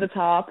over the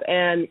top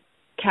and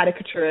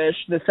caricaturish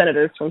the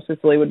senators from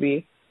Sicily would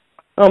be.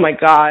 Oh my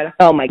God.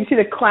 Oh my. You see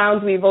the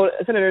clowns we vote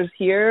senators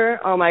here?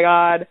 Oh my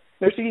God.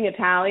 They're speaking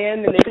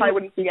Italian and they probably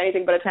wouldn't speak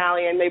anything but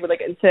Italian. They would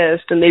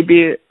insist and they'd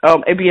be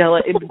it'd be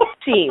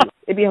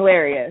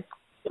hilarious.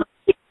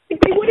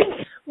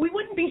 We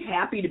wouldn't be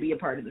happy to be a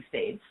part of the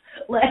states.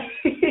 I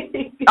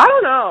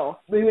don't know.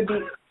 We would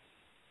be.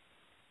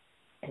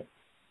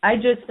 I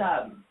just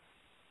I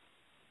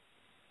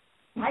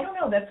don't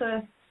know.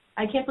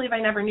 I can't believe I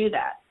never knew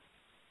that.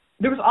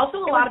 There was also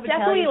a lot of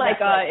definitely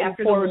Italians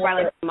informed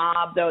by the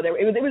mob though.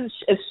 It was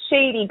a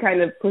shady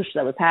kind of push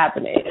that was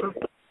happening.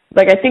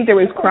 I think there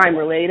was crime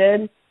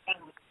related.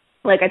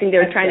 I think they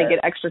were trying to get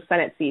extra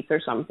Senate seats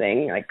or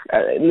something.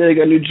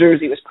 New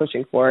Jersey was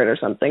pushing for it or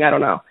something. I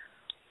don't know.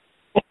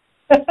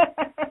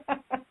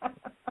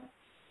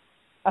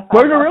 What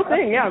was a real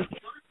thing? Yeah.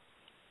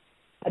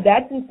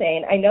 That's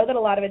insane. I know that a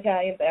lot of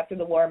Italians after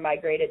the war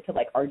migrated to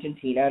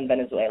Argentina and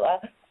Venezuela.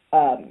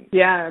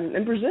 Yeah,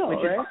 and Brazil,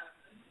 right?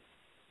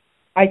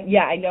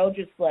 I know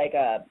just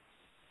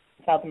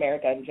South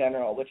America in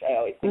general, which I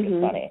always think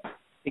is funny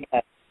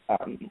because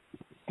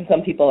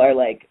some people are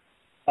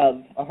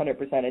of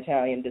 100%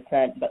 Italian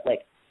descent, but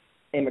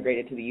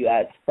immigrated to the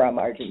U.S. from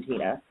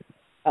Argentina.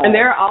 And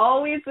they're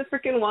always the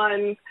freaking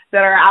ones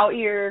that are out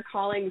here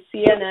calling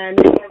CNN.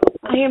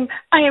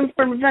 I am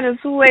from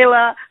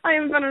Venezuela. I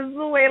am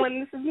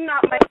Venezuelan. This is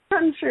not my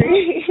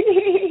country.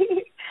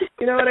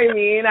 You know what I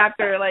mean?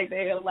 After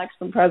they elect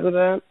some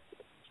president.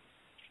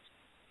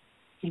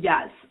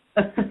 Yes.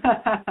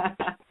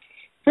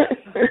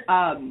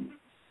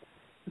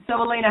 So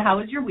Elena, how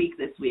was your week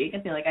this week?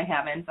 I feel like I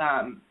haven't.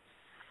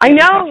 I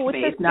know with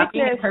this not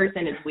being in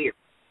person is weird.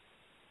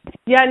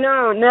 Yeah,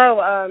 no.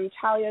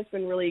 Talia's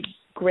been really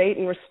great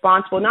and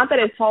responsible. Not that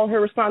it's all her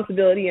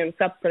responsibility and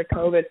stuff for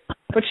COVID,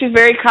 but she's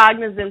very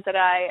cognizant that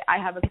I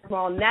have a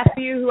small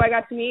nephew who I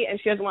got to meet, and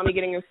she doesn't want me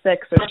getting him sick,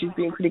 so she's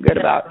being pretty good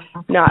about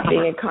not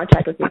being in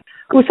contact with me.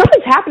 Ooh,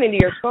 something's happening to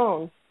your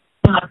phone.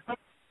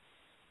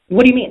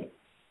 What do you mean?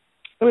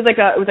 It was like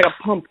a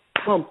pump,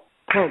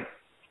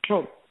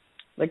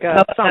 like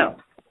a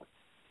thump.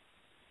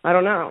 I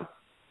don't know.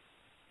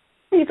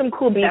 I need some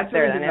cool beats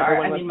there then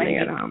everyone listening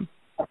at home.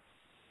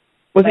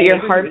 Was it your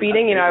heart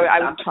beating? I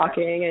was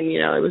talking and,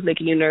 it was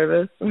making you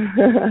nervous.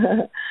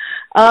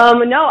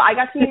 No, I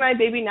got to meet my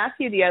baby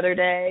nephew the other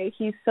day.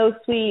 He's so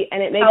sweet,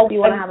 and it makes me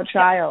want to have a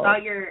child. I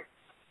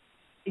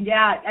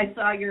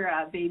saw your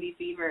baby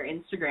fever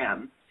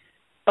Instagram.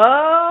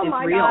 Oh, it's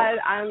my real.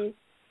 God.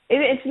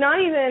 It's not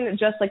even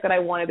just, like, that I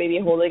want a baby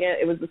holding it.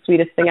 It was the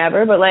sweetest thing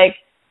ever. But, like,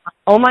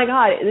 oh, my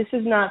God, this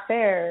is not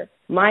fair.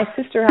 My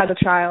sister has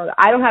a child.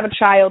 I don't have a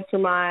child for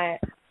my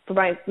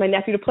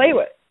nephew to play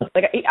with.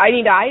 Like, I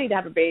need to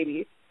have a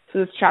baby so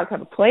this child can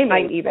have a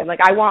playmate even. Like,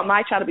 I want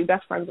my child to be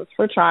best friends with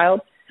her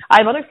child. I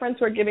have other friends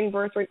who are giving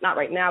birth, not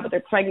right now, but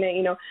they're pregnant,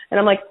 you know. And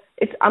I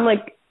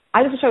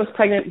just wish I was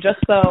pregnant just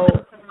so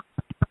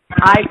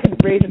I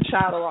could raise a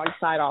child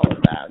alongside all of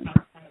them.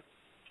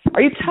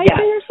 Are you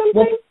typing or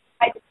something?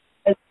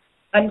 Well,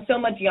 I'm so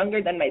much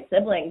younger than my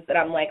siblings that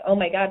I'm like, oh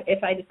my God,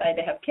 if I decide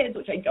to have kids,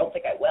 which I don't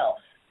think I will,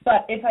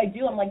 but if I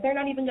do, I'm like, they're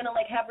not even going to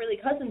like have really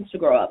cousins to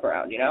grow up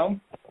around, you know?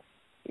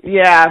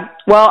 Yeah.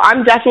 Well,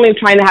 I'm definitely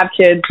trying to have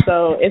kids,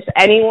 so if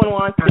anyone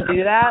wants to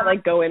do that,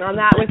 like go in on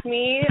that with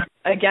me.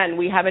 Again,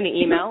 we have an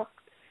email,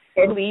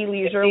 Lee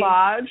Leisure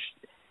Lodge.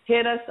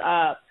 Hit us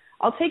up.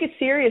 I'll take it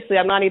seriously.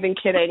 I'm not even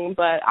kidding,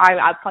 but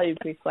I'll probably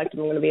be selective.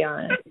 I'm going to be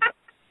honest.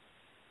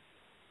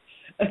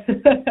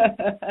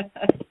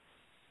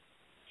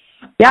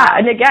 Yeah,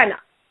 and again,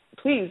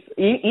 please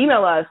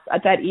email us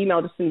at that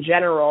email just in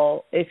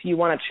general if you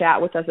want to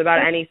chat with us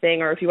about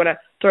anything, or if you want to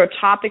throw a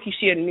topic, you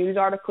see a news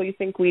article you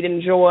think we'd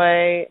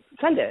enjoy,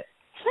 send it.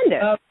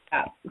 Oh,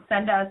 yeah.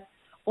 Send us.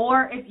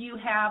 Or if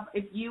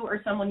you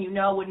or someone you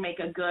know would make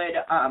a good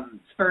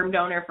sperm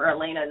donor for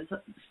Elena's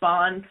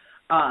spawn,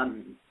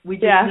 we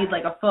just need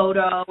like a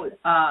photo.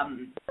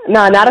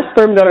 No, not a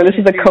sperm donor. This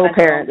is a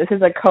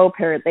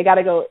co-parent. They got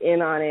to go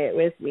in on it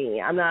with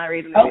me. I'm not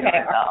reading it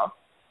myself.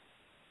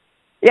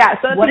 Yeah,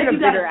 so what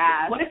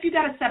if you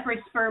got a separate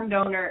sperm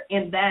donor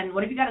and then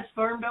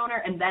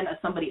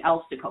somebody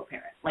else to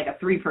co-parent, like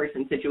a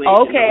 3-person situation?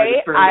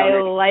 Okay,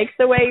 I like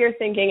the way you're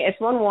thinking. If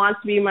someone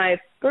wants to be my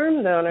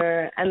sperm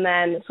donor and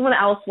then someone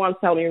else wants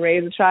to help me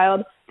raise a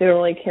child, they don't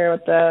really care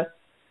what the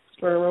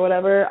sperm or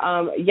whatever.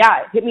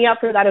 Yeah, hit me up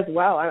for that as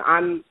well.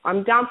 I'm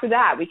down for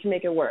that. We can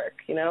make it work.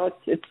 You know,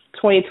 it's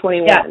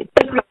 2021. Yeah.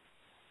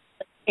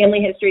 Family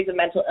histories of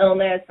mental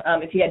illness.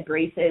 If you had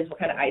braces, what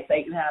kind of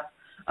eyesight you have.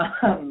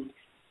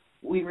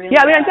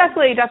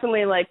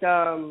 Definitely like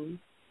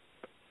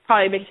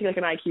probably makes you like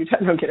an IQ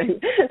test. No, I'm kidding.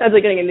 That's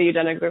like getting into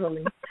eugenics or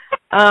something.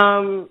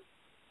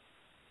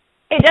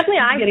 Definitely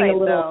eyesight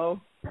though.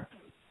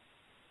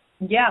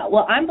 Yeah,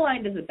 well, I'm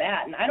blind as a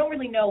bat, and I don't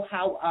really know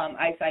how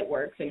eyesight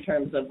works in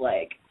terms of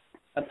like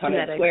a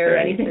Punnett square or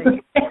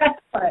anything.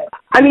 But,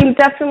 I mean,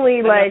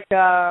 definitely like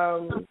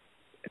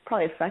it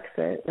probably affects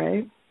it,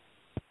 right?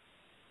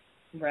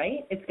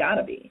 Right? It's got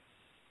to be.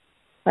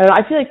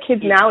 I feel like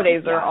kids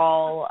nowadays are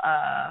all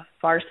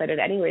farsighted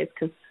anyways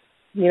because,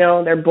 you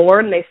know, they're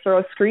bored and they throw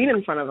a screen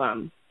in front of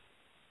them.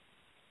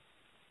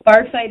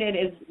 Farsighted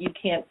is you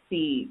can't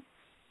see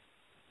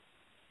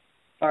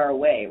far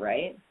away,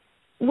 right?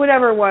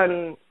 Whatever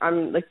one,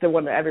 I'm like the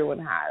one that everyone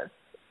has.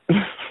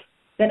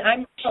 Then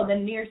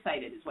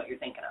nearsighted is what you're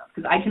thinking of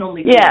because I can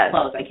only see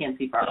close. I can't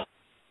see far.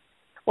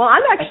 Well,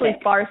 I'm actually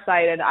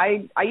farsighted.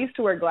 I used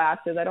to wear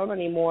glasses. I don't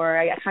anymore.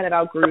 I kind of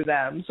outgrew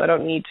them, so I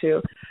don't need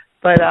to.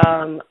 But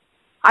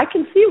I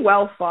can see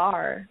well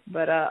far,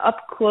 but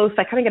up close,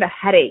 I kind of get a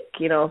headache,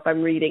 you know, if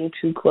I'm reading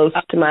too close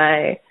to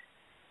my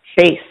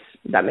face.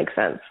 If that makes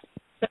sense.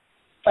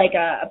 Like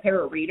a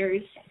pair of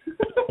readers.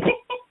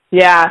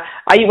 Yeah.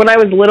 When I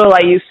was little, I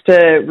used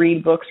to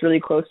read books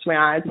really close to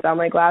my eyes without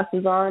my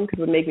glasses on because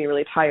it would make me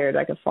really tired.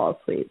 I could fall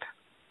asleep.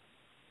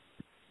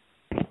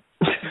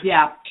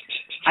 Yeah.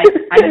 I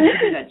used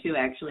to do that too,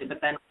 actually, but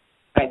then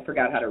I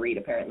forgot how to read,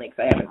 apparently,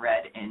 because I haven't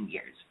read in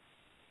years.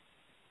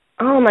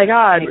 Oh, my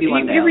God. Maybe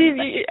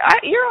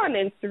You're on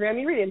Instagram.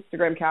 You read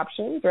Instagram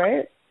captions,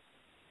 right?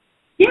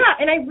 Yeah,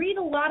 and I read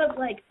a lot of,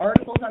 like,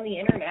 articles on the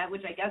Internet,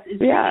 which I guess is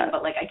reading,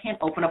 but, like, I can't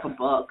open up a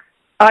book.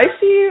 I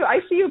see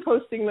you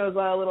posting those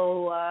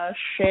little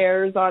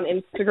shares on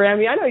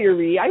Instagram. Yeah, I know you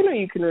read. I know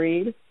you can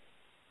read.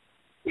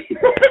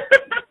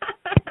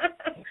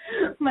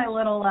 my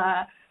little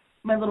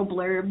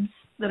blurbs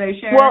that I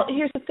share. Well,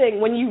 here's the thing.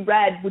 When you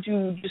read, would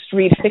you just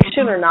read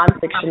fiction or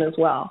nonfiction as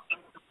well?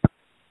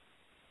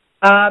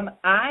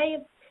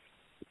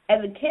 As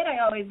a kid,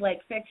 I always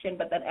liked fiction,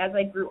 but then as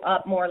I grew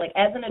up more, like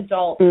as an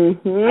adult, I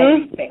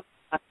read fiction.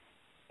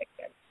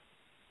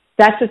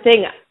 That's the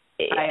thing.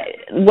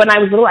 When I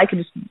was little, I could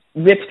just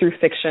rip through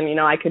fiction. You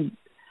know, I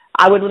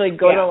would literally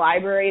go to the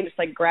library and just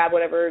like grab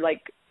whatever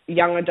like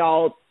young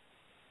adult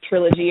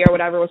trilogy or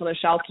whatever was on the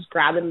shelf, just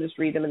grab them and just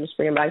read them and just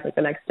bring them back like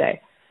the next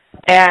day.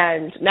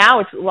 And now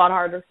it's a lot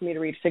harder for me to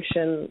read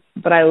fiction,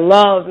 but I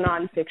love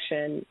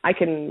nonfiction. I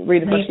can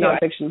read as much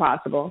nonfiction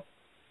possible.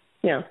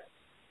 Yeah.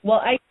 Well,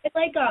 I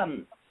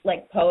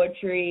like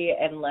poetry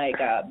and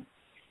like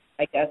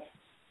I guess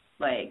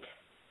like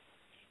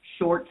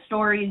short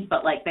stories,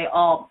 but like they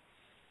all,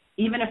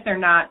 even if they're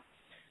not.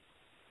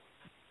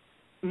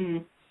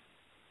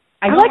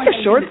 I like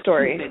a short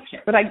story,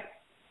 but I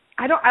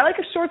like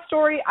a short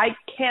story. I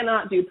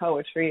cannot do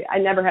poetry. I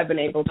never have been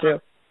able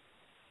to.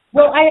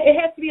 Well, it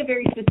has to be a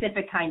very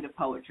specific kind of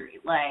poetry.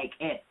 Like,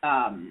 it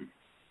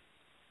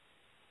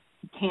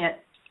can't,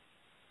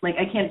 like,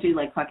 I can't do,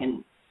 like,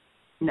 fucking,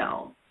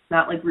 no,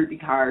 not, like,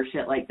 Rupi Kaur or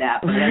shit like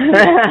that. But,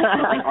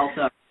 but like,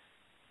 also,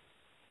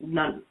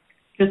 none,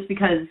 just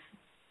because,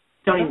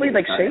 don't I'll even read,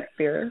 like, start.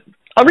 Shakespeare.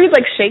 I'll read,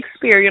 like,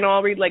 Shakespeare,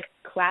 I'll read, like,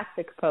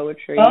 classic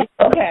poetry. Oh,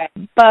 okay.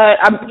 But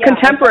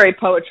contemporary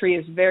poetry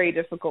is very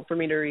difficult for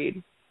me to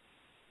read.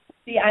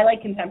 See, I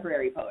like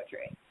contemporary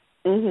poetry.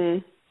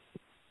 Mhm.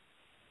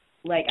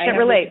 Like, Can't I have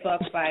relate. this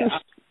book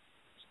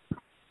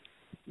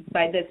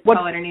by this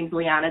poet. Her name's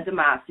Liana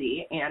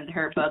Damasi, and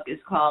her book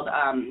is called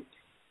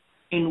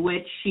In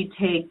Which She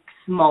Takes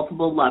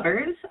Multiple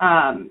Lovers.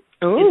 It's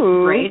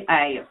great.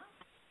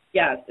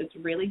 Yes, it's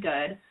really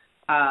good.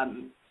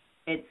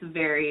 It's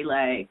very,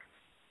 like,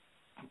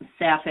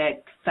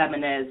 sapphic,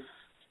 feminist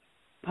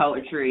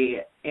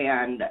poetry,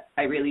 and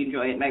I really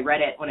enjoy it. And I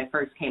read it when it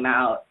first came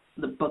out.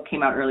 The book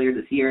came out earlier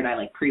this year, and I,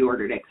 like,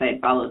 pre-ordered it because I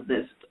had followed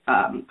this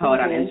poet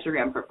on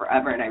Instagram for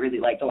forever, and I really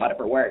liked a lot of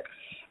her work.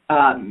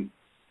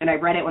 And I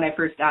read it when I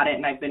first got it,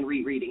 and I've been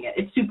rereading it.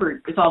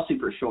 It's all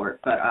super short,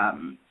 but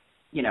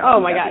Oh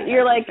my God,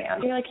 you're like,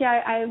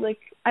 yeah,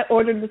 I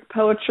ordered this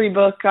poetry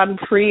book on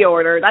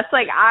pre-order. That's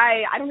like,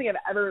 I don't think I've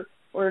ever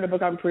ordered a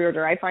book on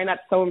pre-order. I find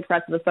that so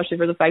impressive, especially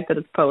for the fact that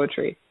it's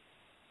poetry.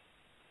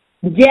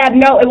 Yeah,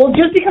 no, well,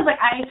 just because, like,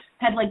 I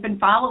had, like, been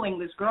following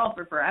this girl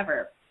for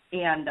forever,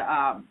 and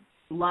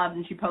loved,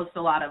 and she posts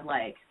a lot of,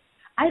 like,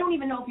 I don't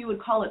even know if you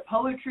would call it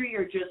poetry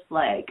or just,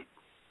 like,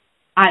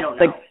 I don't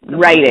know. Like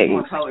writing.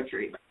 More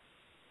poetry.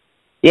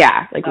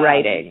 Yeah, like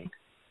writing.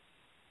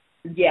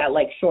 Yeah,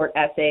 like short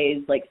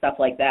essays, like stuff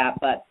like that.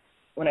 But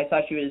when I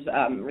saw she was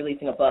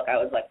releasing a book, I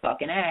was like,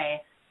 fucking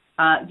A.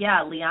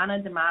 Yeah,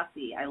 Liana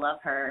Damasi. I love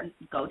her.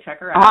 Go check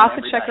her out. I'll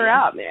have to check her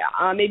out.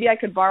 Yeah. Maybe I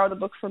could borrow the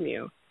book from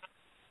you.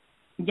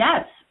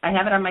 Yes, I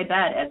have it on my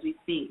bed as we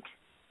speak.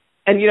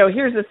 And,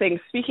 here's the thing.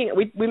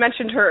 We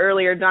mentioned her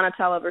earlier,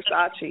 Donatella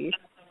Versace.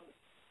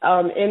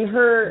 In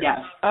her,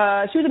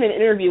 she was in an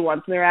interview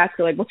once, and they were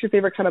asking, like, what's your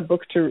favorite kind of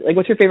book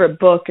what's your favorite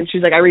book? And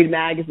she's like, I read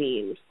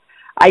magazines.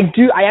 I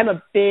am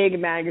a big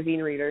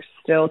magazine reader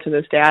still to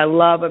this day. I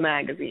love a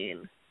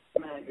magazine.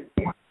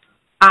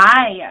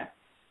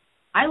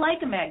 I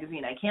like a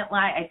magazine. I can't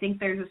lie. I think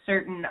there's a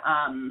certain,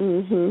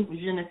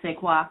 je ne sais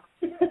quoi.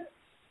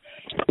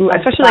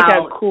 Especially like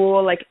a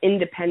cool, like,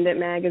 independent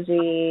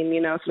magazine,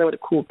 something with a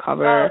cool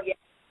cover. Oh,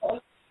 yeah.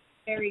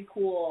 Very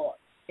cool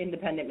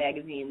independent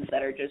magazines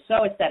that are just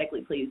so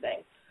aesthetically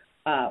pleasing.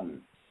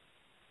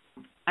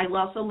 I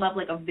also love,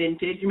 like, a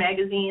vintage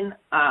magazine.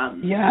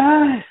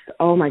 Yes.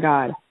 Oh, my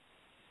God.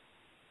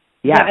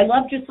 Yeah, I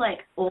love just, like,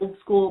 old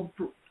school,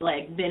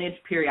 like,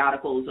 vintage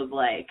periodicals of,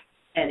 like,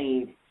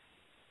 any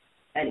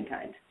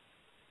kind.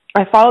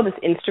 I follow this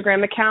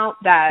Instagram account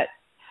that,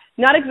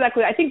 not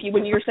exactly, I think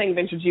when you're saying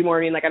vintage, you more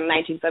mean like a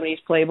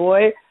 1970s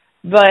Playboy,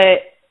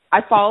 but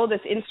I follow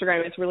this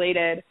Instagram, it's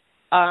related,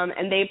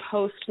 and they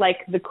post,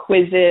 like, the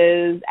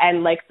quizzes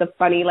and, like, the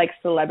funny, like,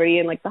 celebrity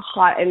and, like, the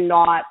hot and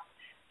not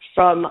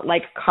from,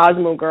 like,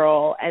 Cosmo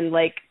Girl and,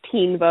 like,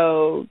 Teen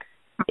Vogue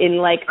in,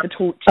 like, the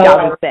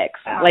 2006,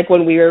 like,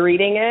 when we were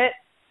reading it,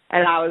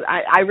 and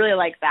I really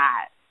like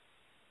that.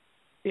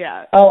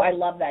 Yeah. Oh, I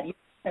love that. You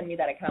send me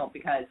that account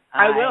because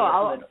I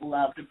would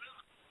love to.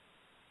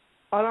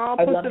 And I'll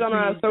post it on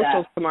our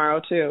socials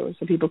tomorrow, too,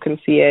 so people can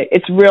see it.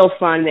 It's real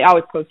fun. They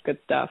always post good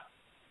stuff.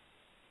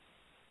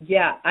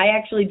 Yeah, I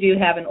actually do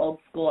have an old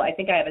school. I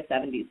think I have a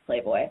 70s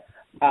Playboy.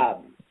 I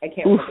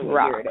can't remember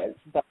what year it is.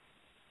 But,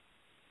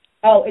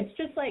 it's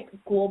just, like,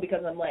 cool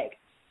because I'm like,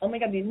 oh, my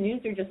God, these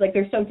nudes are just, like,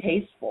 they're so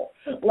tasteful.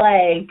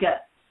 Like,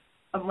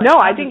 I'm like, no,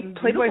 I think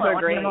Playboys are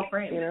great.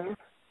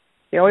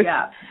 They always,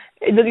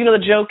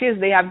 the joke is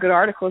they have good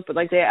articles, but,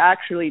 like, they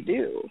actually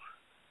do.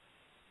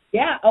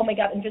 Yeah, oh, my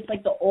God, and just,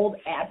 like, the old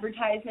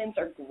advertisements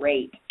are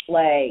great.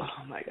 Like,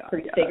 oh my God, for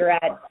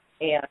cigarettes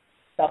and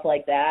stuff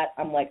like that.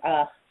 I'm like,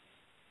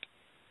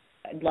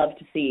 I'd love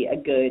to see a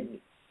good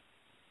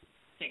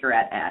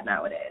cigarette ad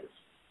nowadays.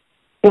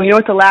 Well, you know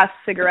what the last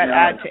cigarette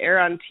ad to air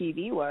on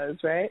TV was,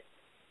 right?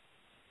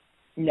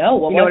 No,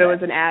 what it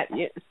was an ad?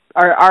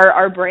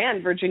 Our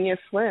brand, Virginia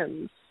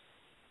Slims.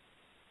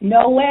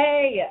 No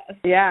way.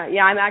 Yeah,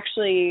 I'm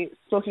actually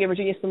smoking a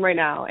Virginia Slim right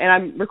now, and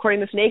I'm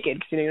recording this naked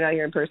because you're not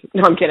here in person.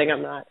 No, I'm kidding,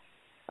 I'm not.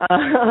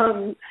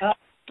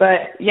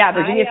 But yeah,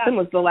 Virginia Slim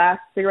was the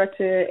last cigarette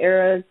to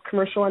air a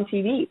commercial on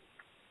TV.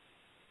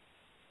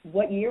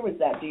 What year was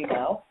that? Do you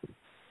know?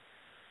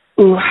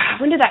 Ooh,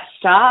 when did that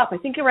stop? I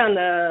think around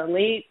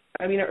the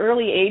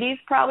early 80s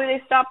probably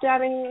they stopped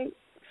having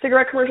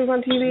cigarette commercials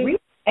on TV.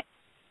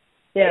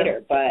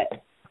 Later,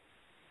 but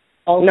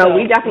also, no,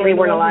 we definitely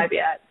weren't alive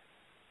yet.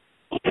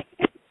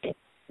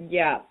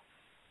 Yeah.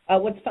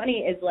 What's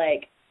funny is,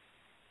 like,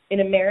 in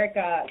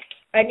America,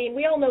 I mean,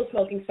 we all know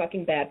smoking's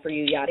fucking bad for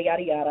you, yada,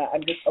 yada, yada.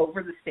 I'm just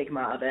over the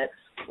stigma of it.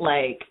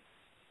 Like,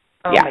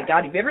 my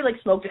God, have you ever,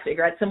 like, smoked a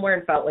cigarette somewhere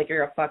and felt like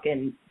you're a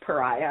fucking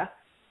pariah?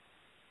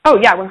 Oh,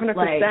 yeah, 100%.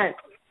 Like,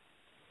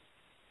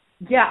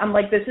 yeah, I'm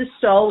like, this is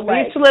so, like...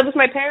 I used to live with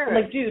my parents.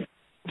 I'm like, dude.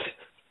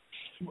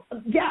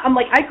 Yeah, I'm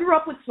like, I grew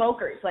up with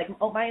smokers. Like,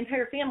 my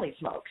entire family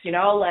smokes, you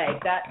know?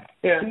 Like, that,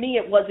 to me,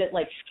 it wasn't,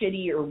 like,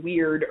 shitty or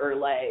weird or,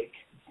 like,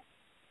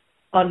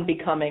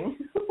 unbecoming.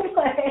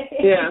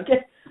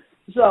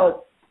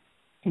 So,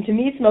 to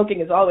me, smoking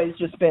has always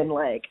just been,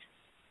 like,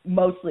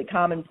 mostly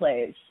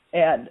commonplace.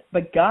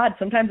 But God,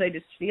 sometimes I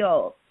just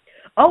feel,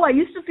 I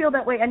used to feel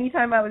that way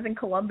anytime I was in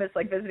Columbus,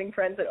 like, visiting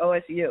friends at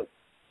OSU.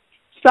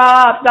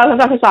 Stop.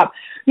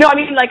 No, I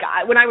mean, like,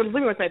 when I was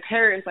living with my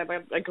parents, I'd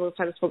go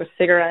outside to smoke a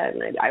cigarette,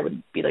 and I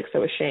would be, like,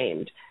 so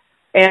ashamed.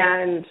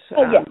 And,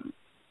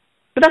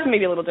 but that's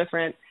maybe a little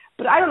different.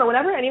 But I don't know,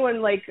 whenever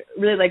anyone, like,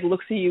 really, like,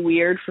 looks at you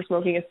weird for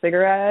smoking a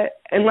cigarette,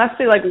 unless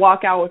they, like,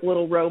 walk out with a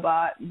little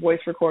robot voice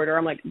recorder,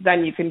 I'm like,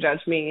 then you can judge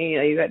me, you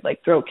know, you had,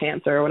 like, throat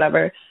cancer or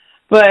whatever.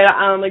 But,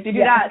 like, to do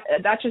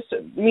that just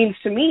means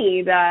to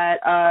me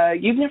that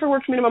you've never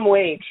worked minimum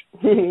wage,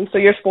 so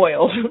you're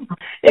spoiled.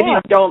 If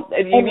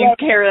you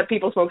care that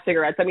people smoke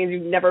cigarettes, that means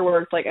you've never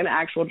worked, like, an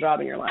actual job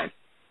in your life.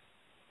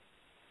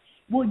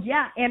 Well,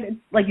 yeah, and,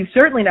 like, you've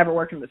certainly never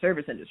worked in the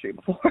service industry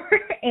before.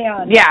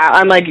 And yeah,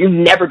 I'm like, you've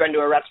never been to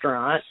a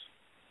restaurant.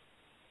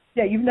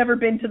 Yeah, you've never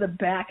been to the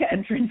back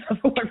entrance of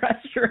a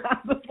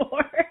restaurant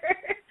before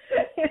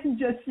and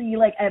just see,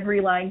 like, every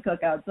line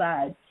cook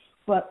outside.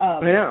 But, I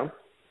know.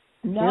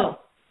 No,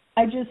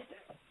 I just,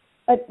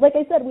 like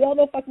I said, we all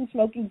know fucking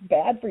smoking's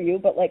bad for you,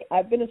 but, like,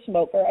 I've been a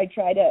smoker.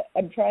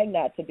 I'm trying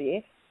not to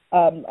be.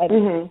 I'm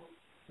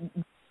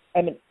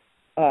an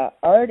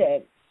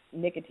ardent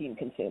nicotine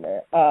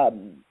consumer.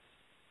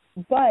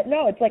 But,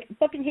 no, it's like, I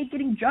fucking hate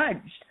getting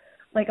judged.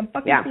 Like, I'm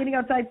fucking standing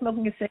outside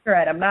smoking a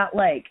cigarette. I'm not,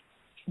 like,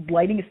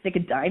 lighting a stick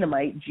of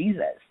dynamite.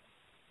 Jesus.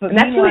 But and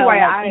that's really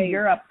why in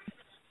Europe.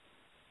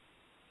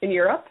 In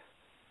Europe?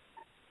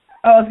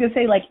 Oh, I was going to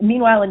say, like,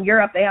 meanwhile, in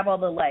Europe, they have all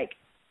the, like,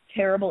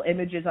 terrible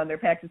images on their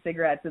packs of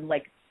cigarettes, and,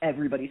 like,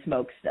 everybody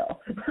smokes still.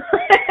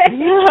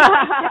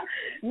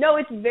 No,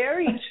 it's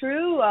very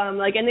true.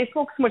 Like, and they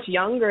smoke so much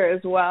younger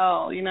as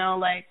well, you know,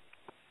 like,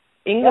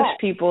 English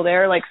people,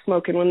 they're, like,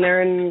 smoking when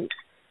they're in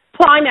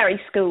primary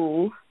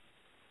school.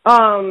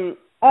 No,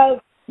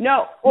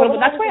 well,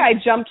 that's why I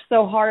jumped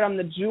so hard on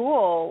the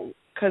Juul,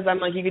 because I'm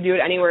like, you could do it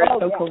anywhere, it's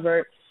so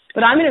covert.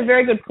 But I'm in a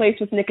very good place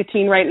with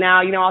nicotine right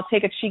now. You know, I'll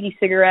take a cheeky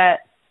cigarette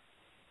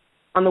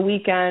on the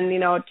weekend, you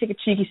know, take a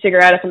cheeky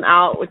cigarette if I'm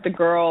out with the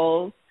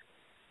girls.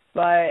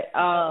 But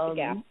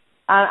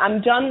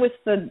I'm done with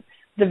the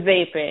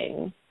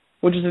vaping,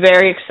 which is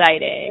very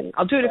exciting.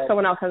 I'll do it if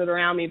someone else has it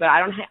around me, but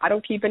I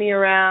don't keep any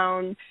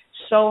around.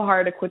 So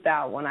hard to quit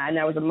that one, and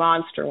I was a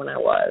monster when I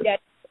was. Yeah.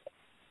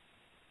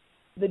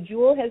 The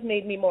Juul has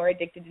made me more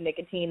addicted to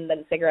nicotine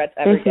than cigarettes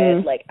ever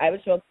did. Like, I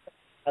was smoking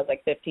when I was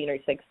like 15 or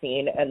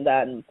 16, and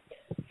then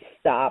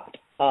stopped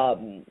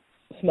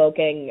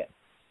smoking.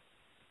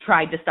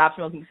 Tried to stop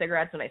smoking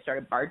cigarettes when I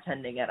started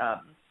bartending at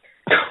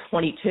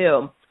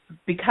 22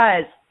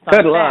 because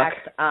good luck.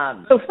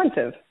 So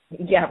expensive.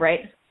 Yeah,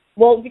 right.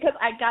 Well, because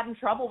I got in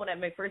trouble when I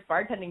had my first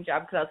bartending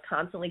job because I was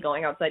constantly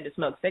going outside to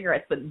smoke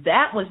cigarettes, but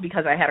that was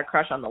because I had a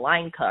crush on the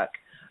line cook,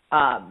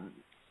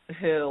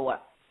 who.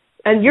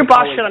 And your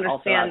boss should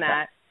understand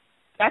that.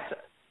 That's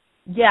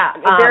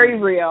very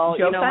real.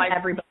 You know,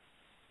 everybody.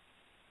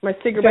 My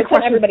crush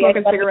was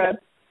smoking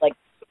cigarettes. Like,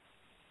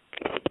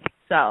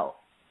 so.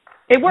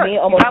 It worked. You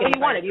got what you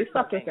wanted. You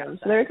stuck with him.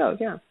 So there it goes,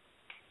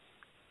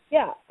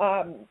 Yeah.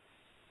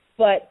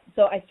 But,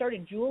 so I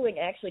started Juuling,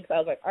 actually, because I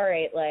was like, all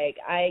right, like,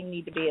 I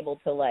need to be able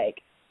to,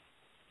 like,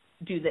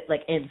 do that,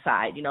 like,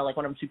 inside. You know, like,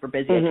 when I'm super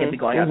busy, I can't be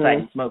going outside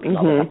and smoking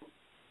all the time.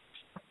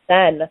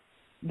 Then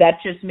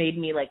that just made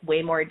me, like,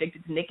 way more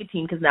addicted to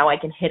nicotine because now I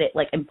can hit it,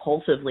 like,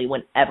 impulsively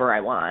whenever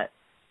I want.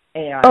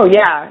 And oh,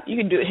 yeah. You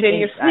can hit it in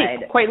your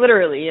sleep, quite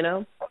literally, you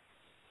know?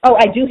 Oh,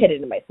 I do hit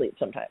it in my sleep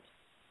sometimes.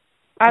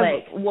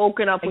 I've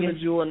woken up with a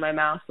Juul in my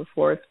mouth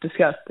before. It's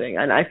disgusting.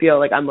 And I feel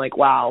like I'm like,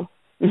 wow.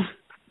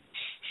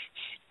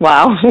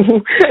 Wow.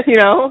 You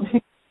know?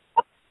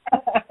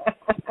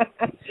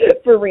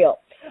 For real.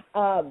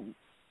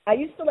 I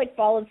used to, like,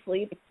 fall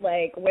asleep,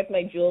 like, with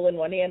my Juul in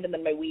one hand and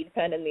then my weed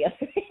pen in the other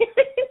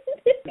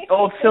hand.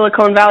 Old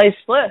Silicon Valley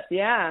split,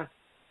 yeah.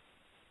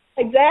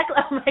 Exactly.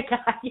 Oh, my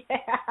God, yeah.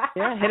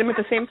 Yeah, hit them at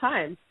the same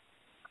time.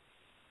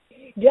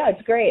 Yeah,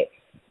 it's great.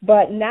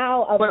 But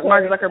now, of what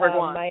course, Mark Zuckerberg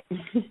wants.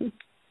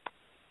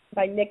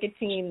 My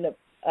nicotine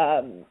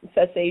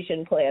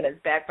cessation plan has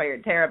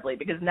backfired terribly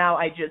because now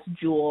I just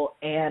Juul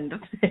and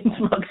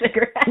smoke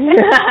cigarettes.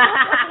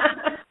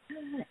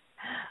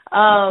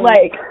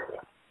 Like,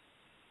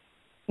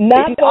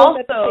 not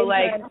also,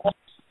 like,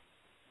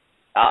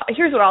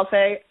 here's what I'll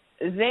say.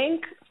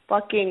 Thank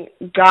fucking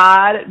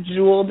God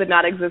Juul did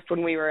not exist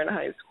when we were in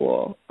high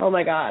school. Oh,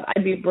 my God.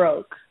 I'd be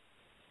broke.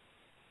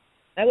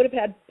 I would have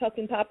had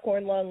fucking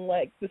popcorn lung,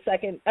 like,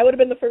 I would have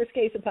been the first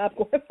case of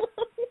popcorn lung.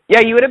 Yeah,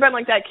 you would have been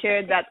like that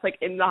kid that's, like,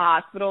 in the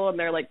hospital and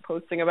they're, like,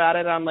 posting about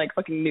it on, like,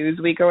 fucking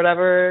Newsweek or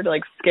whatever to,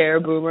 like, scare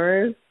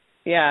boomers.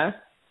 Yeah.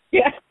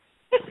 Yeah.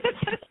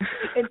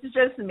 It's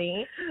just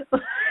me.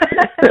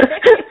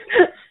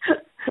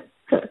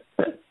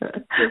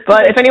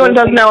 But if anyone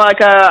does know, like,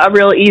 a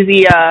real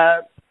easy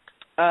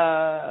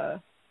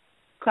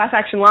class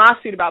action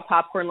lawsuit about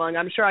popcorn lung,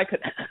 I'm sure I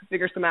could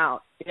figure some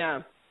out.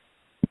 Yeah.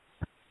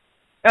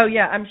 Oh,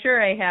 yeah, I'm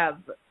sure I have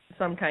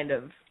some kind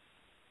of,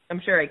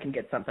 I'm sure I can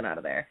get something out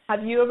of there.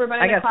 Have you ever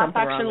been in a class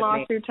action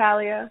lawsuit,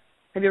 Talia?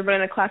 Have you ever been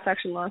in a class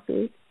action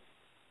lawsuit?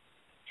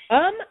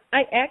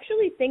 I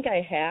actually think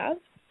I have.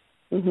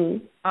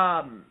 Mhm.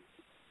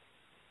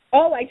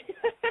 Oh,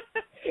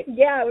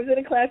 yeah, I was in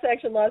a class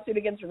action lawsuit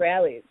against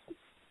Rallies.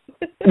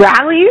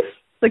 Rallies?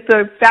 Like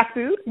the fast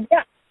food?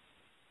 Yeah.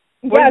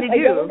 What did you do?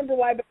 I don't remember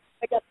why, but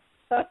I got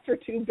stuck for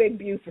 2 big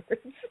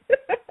Bufords.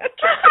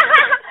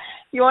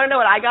 You want to know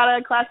what I got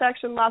a class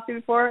action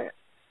lawsuit for?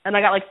 And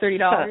I got like $30.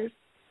 Huh.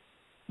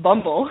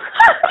 Bumble.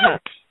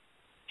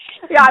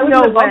 Yeah, I was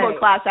in a Bumble way.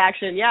 class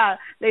action. Yeah,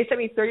 they sent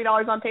me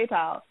 $30 on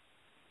PayPal.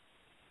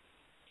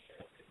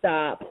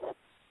 Stop.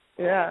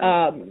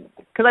 Yeah.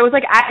 Because I was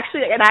like,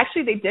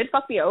 actually they did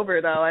fuck me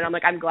over though, and I'm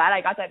like, I'm glad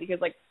I got that because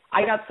like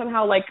I got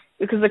somehow like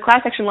because the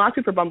class action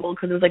lawsuit for Bumble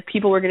because it was like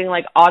people were getting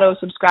like auto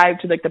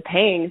subscribed to like the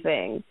paying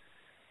thing,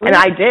 and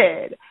I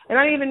did, and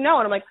I didn't even know,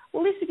 and I'm like,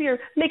 well, at least if you're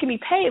making me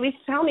pay, at least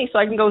tell me so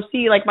I can go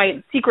see like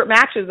my secret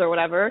matches or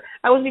whatever.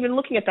 I wasn't even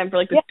looking at them for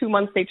like the 2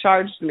 months they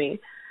charged me,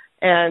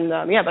 and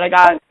yeah, but I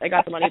got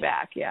the money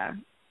back. Yeah.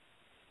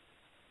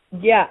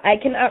 Yeah, I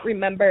cannot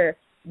remember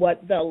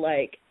what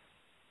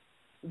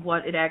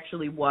it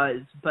actually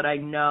was, but I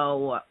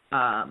know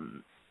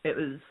it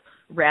was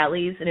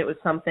Rallies, and it was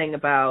something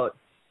about,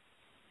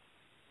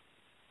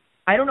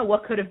 I don't know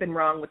what could have been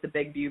wrong with the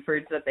big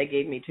Bufords that they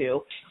gave me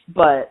too,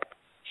 but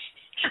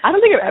I don't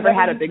think I've ever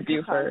had a big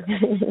Buford.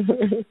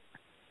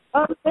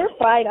 They're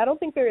fine. I don't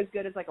think they're as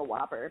good as like a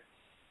Whopper.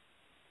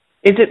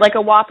 Is it like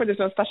a Whopper? There's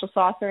no special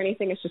sauce or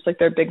anything? It's just like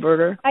their big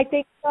burger? I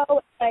think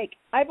so. Like,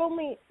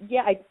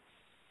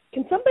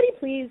 can somebody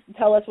please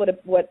tell us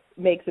what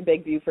makes a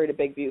big Buford a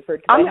big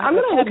Buford? I'm going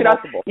to look it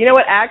up. You know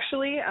what,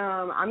 actually,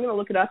 I'm going to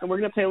look it up, and we're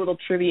going to play a little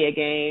trivia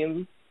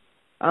game.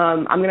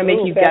 I'm going to make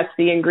you guess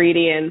the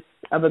ingredients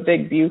of a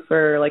big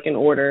Buford, like in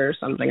order or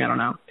something. I don't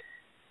know.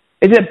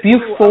 Is it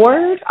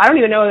Buford? I don't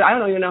even know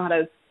how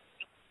to.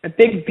 A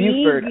big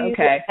Buford.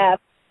 Okay.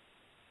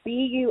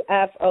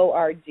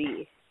 Buford.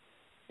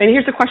 And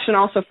here's a question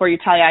also for you,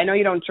 Talia. I know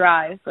you don't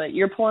drive, but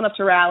you're pulling up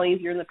to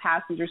Rallies. You're in the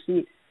passenger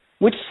seat.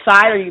 Which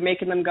side are you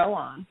making them go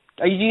on?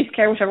 Do you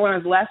care whichever one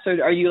is left,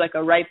 or are you like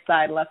a right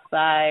side, left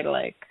side,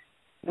 like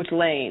which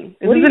lane?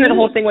 Isn't it the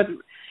whole thing with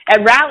at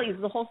Rallies?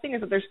 The whole thing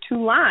is that there's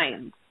 2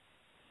 lines.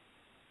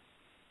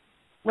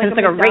 Like it's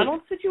a like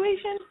McDonald's a race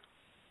situation?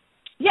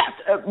 Yes,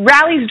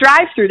 Rallies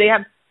drive-through. They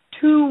have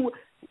 2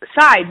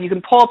 sides. You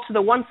can pull up to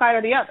the one side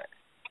or the other.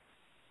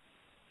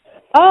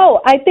 Oh,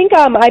 I think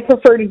I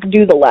prefer to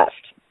do the left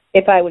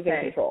if I was in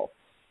control.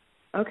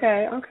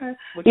 Okay. I'm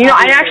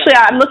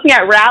looking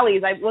at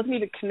Rallies. I wasn't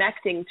even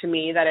connecting to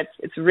me that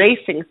it's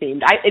racing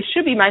themed. It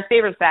should be my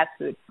favorite fast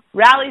food.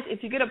 Rallies,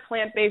 if you get a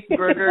plant-based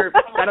burger,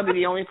 that'll be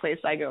the only place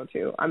I go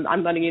to.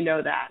 I'm letting you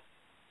know that.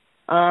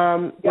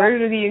 Where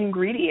are the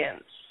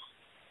ingredients?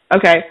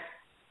 Okay.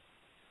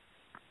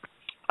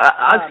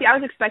 See, I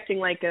was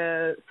expecting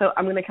so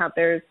I'm going to count.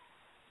 There's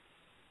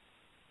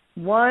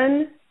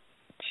 1,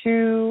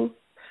 2,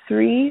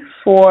 3,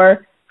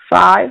 4,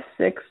 5,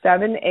 6,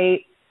 7,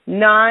 8,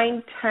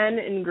 9, 10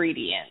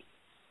 ingredients.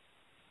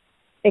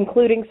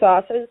 Including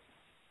sauces?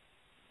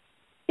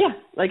 Yeah,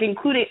 like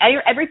including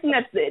everything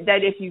that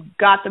if you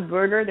got the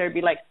burger, there'd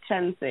be like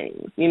 10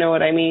 things. You know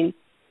what I mean?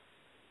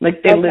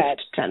 Like they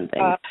list 10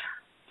 things.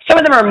 Some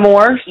of them are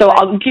more, so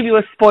I'll give you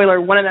a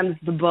spoiler. One of them is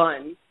the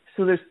bun.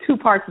 So there's 2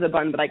 parts of the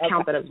bun, but I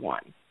count that as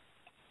 1.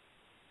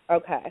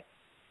 Okay.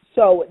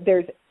 So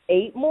there's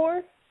 8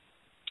 more?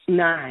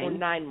 9. Or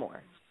 9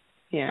 more?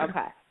 Yeah.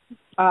 Okay.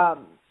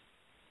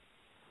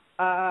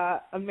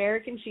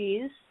 American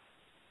cheese.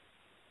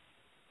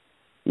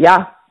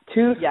 Yeah.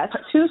 2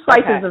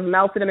 slices of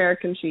melted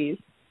American cheese.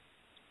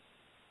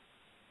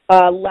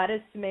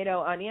 Lettuce,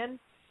 tomato, onion.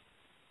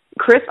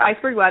 Crisp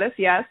iceberg lettuce,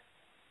 yes.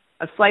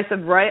 A slice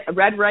of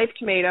red ripe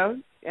tomato,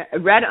 a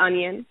red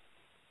onion.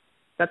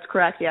 That's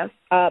correct, yes.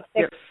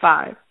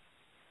 5.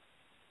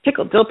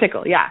 Dill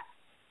pickle, yeah.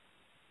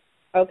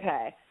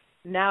 Okay.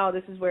 Now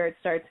this is where it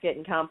starts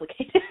getting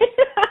complicated.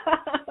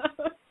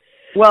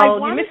 Well,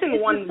 you're missing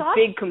one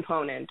big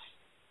component.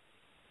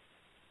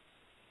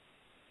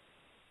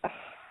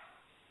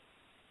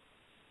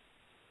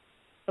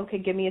 Okay,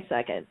 give me a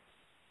second.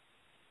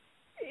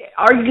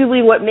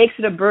 Arguably what makes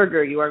it a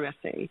burger you are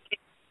missing.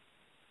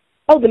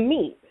 Oh, the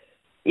meat.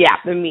 Yeah,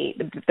 the meat,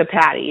 the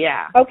patty,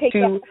 yeah. Okay,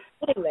 so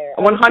there.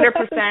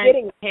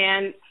 100%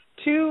 hand,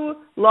 2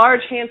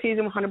 large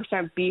hand-seasoned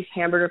 100% beef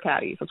hamburger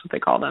patties. That's what they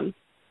call them.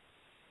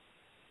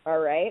 All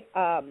right.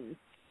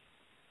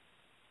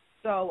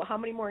 So how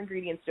many more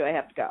ingredients do I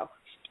have to go?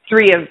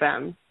 3 of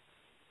them.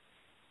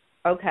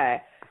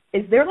 Okay.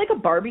 Is there like a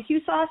barbecue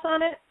sauce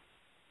on it?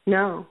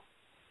 No.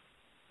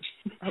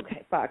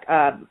 Okay, fuck.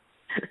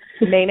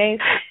 Mayonnaise?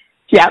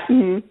 Yep.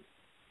 Mm-hmm.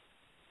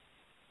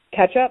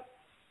 Ketchup?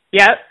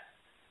 Yep.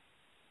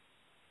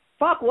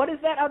 Fuck, what is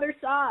that other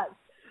sauce?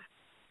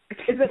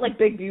 Is it like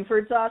Big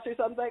Buford sauce or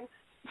something?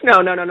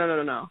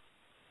 No.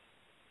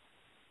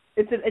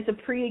 It's a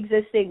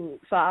pre-existing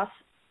sauce.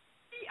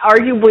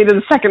 Arguably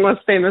the second most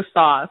famous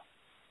sauce.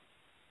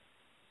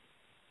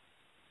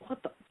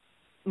 What the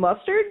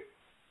mustard?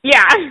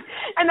 Yeah,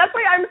 and that's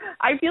why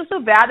I feel so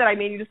bad that I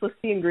made you just list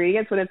the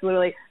ingredients when it's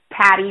literally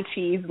patty,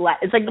 cheese,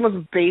 it's like the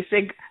most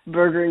basic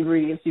burger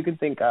ingredients you can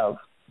think of.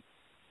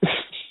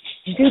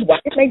 Dude, why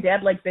did my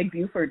dad like Big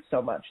Buford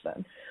so much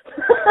then?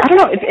 I don't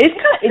know. It's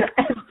kind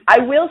of. I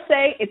will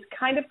say it's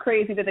kind of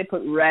crazy that they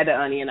put red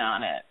onion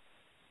on it.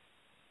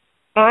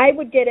 I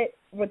would get it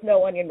with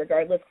no onion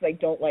regardless because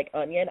I don't like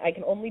onion. I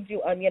can only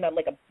do onion on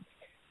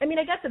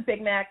I guess a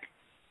Big Mac,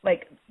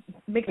 like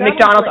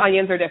McDonald's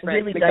onions are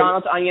different. Really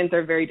McDonald's onions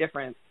are very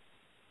different.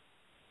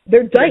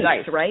 They're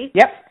diced, right?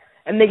 Yep.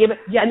 And they give it,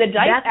 and the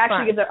dice fine.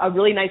 actually gives it a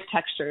really nice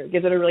texture. It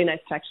gives it a really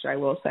nice texture, I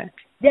will say.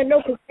 Yeah, no,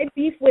 because my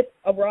beef with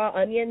raw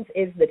onions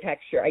is the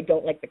texture. I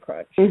don't like the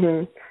crunch.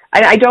 Mm-hmm.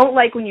 I don't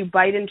like when you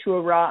bite into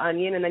a raw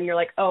onion and then you're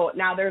like, oh,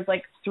 now there's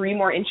like 3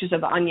 more inches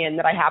of onion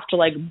that I have to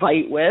like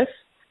bite with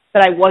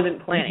that I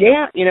wasn't planning.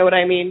 Yeah. You know what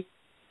I mean?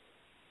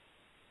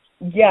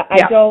 Yeah,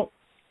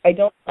 I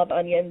don't love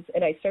onions,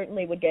 and I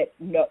certainly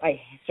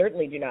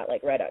do not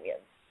like red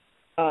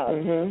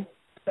onions.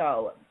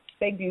 So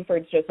Big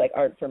Bufords just like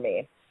aren't for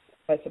me,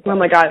 I suppose. Oh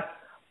my God.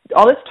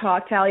 All this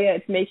talk, Talia,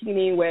 it's making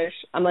me wish.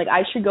 I'm like,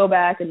 I should go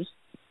back and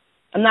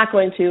I'm not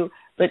going to,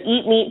 but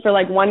eat meat for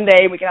like one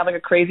day. We can have like a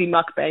crazy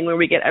mukbang where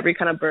we get every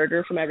kind of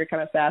burger from every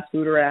kind of fast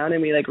food around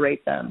and we like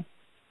rate them.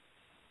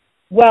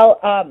 Well,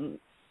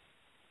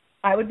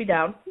 I would be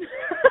down.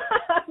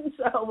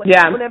 So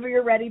whenever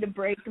you're ready to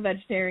break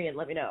vegetarian,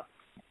 let me know.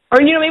 Or,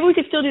 maybe we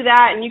could still do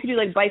that, and you could do,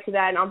 like, bites of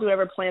that, and I'll do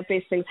whatever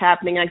plant-based thing's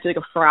happening, and I could do, like,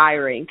 a fry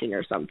ranking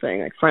or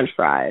something, like French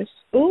fries.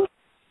 Ooh.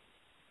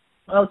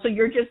 Oh, so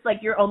you're just, like,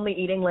 you're only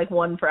eating, like,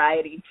 one fry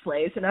at each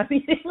place, and I'm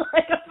eating,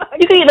 like,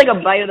 You could eat, like,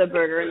 a bite of the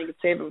burger, and you could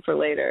save them for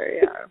later,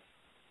 yeah.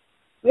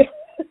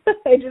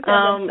 I just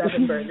have, like,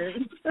 7 burgers.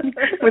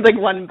 With, like,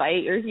 one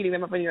bite, you're heating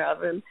them up in your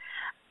oven.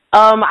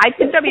 I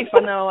think that'd be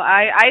fun, though.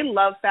 I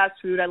love fast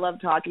food. I love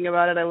talking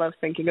about it. I love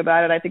thinking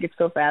about it. I think it's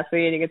so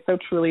fascinating. It's so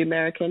truly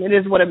American. It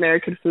is what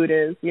American food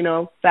is,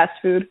 fast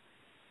food.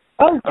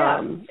 Oh,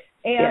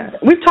 yeah.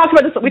 We've talked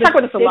about this. We talk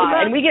about this a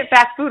lot, and we get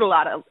fast food a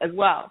lot as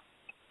well.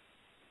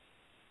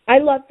 I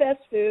love fast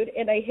food,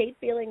 and I hate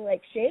feeling,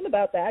 like, shame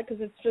about that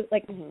because it's just,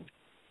 like,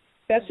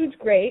 fast food's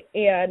great,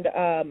 and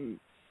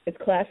it's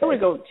classic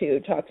to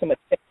talk so much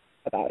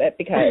about it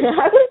because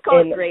I would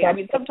call it great. I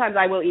mean, sometimes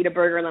I will eat a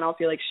burger and then I'll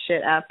feel like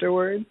shit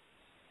afterwards.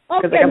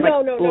 Oh, yeah,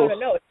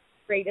 no. It's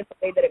great in the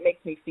way that it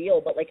makes me feel,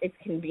 but, like, it's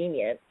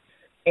convenient.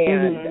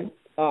 And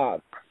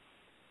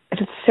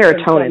it's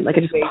serotonin. Like,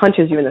 it just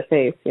punches you in the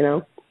face,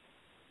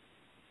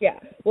 Yeah.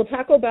 Well,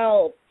 Taco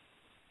Bell,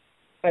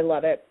 I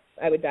love it.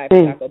 I would die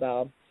for Taco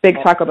Bell. Big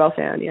Taco Bell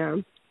fan, yeah.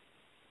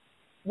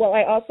 Well,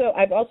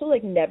 I've also,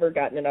 like, never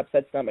gotten an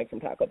upset stomach from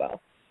Taco Bell.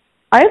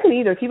 I haven't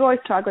either. People always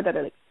talk about that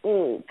and like,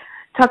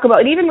 Taco Bell,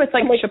 and even with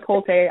like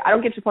Chipotle, I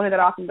don't get Chipotle that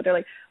often, but they're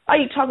like, I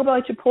eat Taco Bell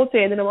like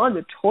Chipotle, and then I'm on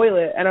the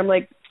toilet, and I'm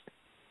like,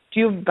 do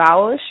you have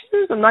bowel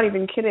issues? I'm not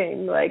even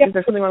kidding. Like, is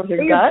there something wrong with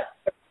your gut?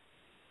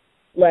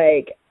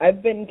 Like,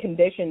 I've been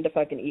conditioned to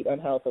fucking eat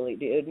unhealthily,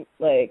 dude.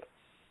 Like,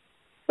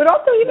 but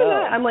also even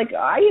that, I'm like,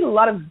 I eat a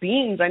lot of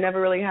beans. I never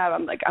really have.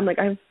 I'm like,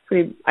 I'm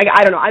pretty.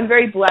 I don't know. I'm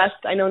very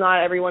blessed. I know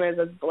not everyone is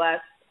as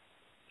blessed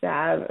to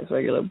have as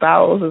regular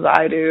bowels as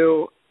I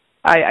do.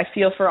 I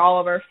feel for all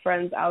of our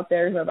friends out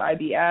there who have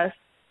IBS.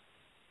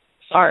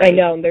 Sorry. I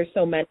know, there's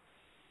so many,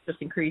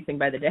 just increasing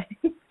by the day.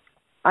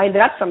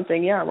 That's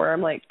something, where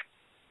I'm like,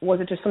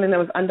 was it just something that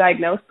was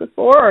undiagnosed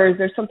before, or is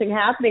there something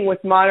happening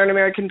with modern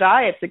American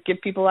diets that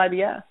give people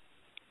IBS?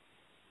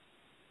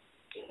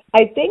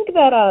 I think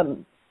that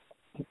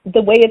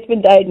the way it's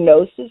been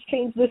diagnosed has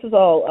changed. This is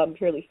all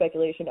purely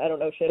speculation. I don't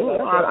know shit about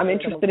it. I'm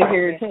interested to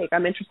hear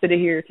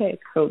your take.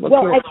 So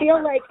I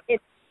feel like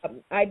it's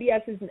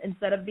IBS is,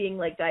 instead of being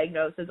like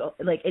diagnosed as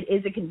like it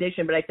is a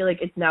condition, but I feel like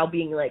it's now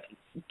being like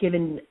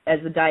given as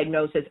a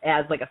diagnosis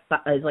as like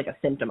a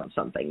symptom of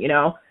something,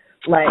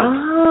 like.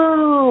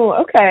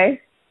 Oh, okay,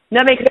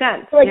 that makes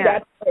sense. Like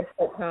that's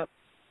what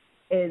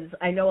is.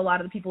 I know a lot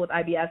of the people with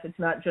IBS. It's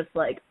not just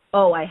like,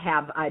 oh, I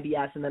have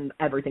IBS and then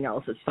everything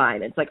else is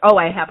fine. It's like, oh,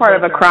 I have part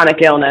of a chronic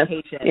illness.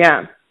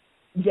 Yeah.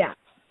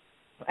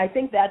 I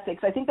think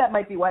that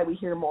might be why we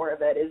hear more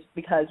of it, is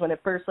because when it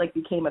first like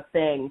became a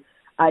thing,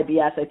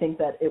 IBS, I think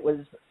that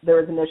there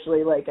was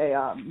initially like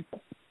a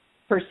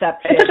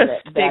perception. It's such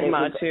a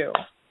stigma too.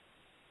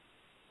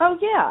 Oh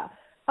yeah.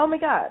 Oh my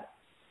God.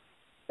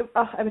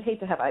 I would hate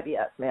to have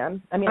IBS,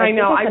 man. I mean, I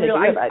know.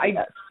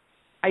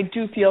 I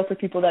do feel for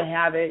people that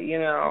have it.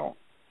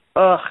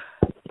 Ugh,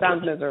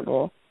 sounds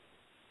miserable.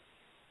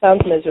 I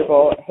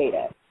hate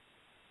it.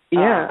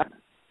 Yeah.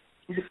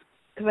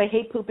 Because I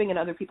hate pooping in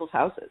other people's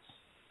houses.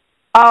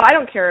 Oh, I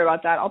don't care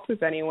about that. I'll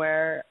poop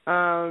anywhere.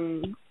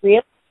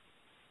 Really?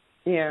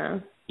 Yeah.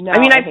 No, I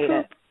mean, I hate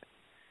poop.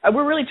 it.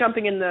 We're really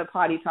jumping in the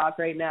potty talk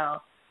right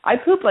now. I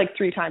poop like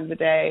 3 times a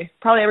day.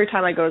 Probably every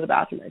time I go to the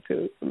bathroom, I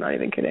poop. I'm not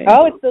even kidding.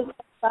 Oh, it's those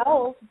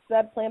bowels. It's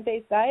that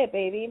plant-based diet,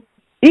 baby.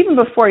 Even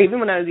before, even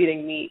when I was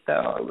eating meat,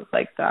 though, it was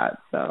like that.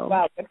 So.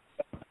 Wow.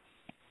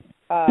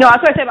 No,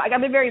 that's what I said. Like,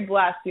 I've been very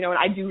blessed, and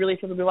I do really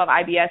feel people have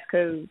IBS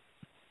because,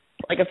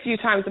 like, a few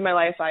times in my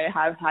life I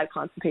have had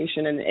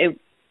constipation, and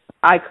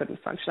I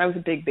couldn't function. I was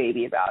a big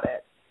baby about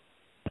it.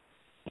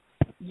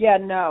 Yeah,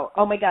 no.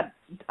 Oh my God,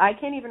 I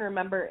can't even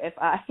remember if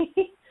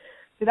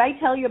did I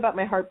tell you about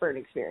my heartburn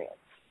experience?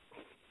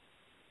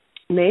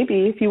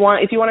 Maybe if you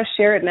want to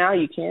share it now,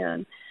 you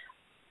can.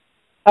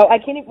 Oh, I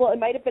can't. Well, it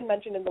might have been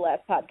mentioned in the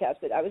last podcast,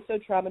 but I was so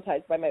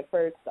traumatized by my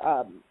first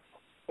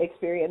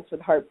experience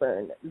with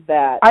heartburn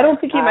that I don't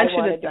think you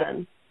mentioned it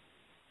then.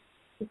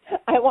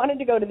 I wanted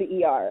to go to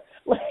the ER.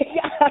 Like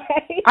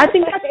I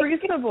think that's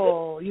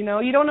reasonable. You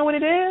don't know what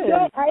it is.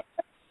 No,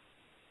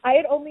 I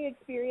had only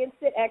experienced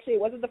it. Actually, it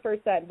wasn't the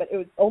first time, but it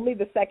was only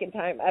the second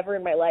time ever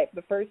in my life.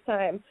 The first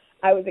time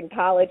I was in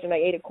college and I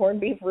ate a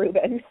corned beef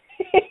Reuben.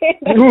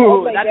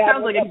 Ooh, that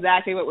sounds like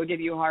exactly what would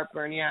give you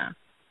heartburn. Yeah.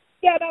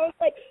 Yeah, and I was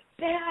like,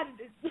 Dad,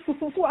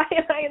 why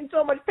am I in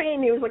so much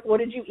pain? He was like, what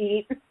did you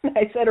eat?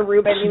 I said a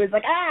Reuben. He was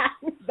like,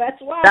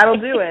 that's why. That'll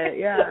do it,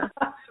 yeah.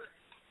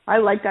 I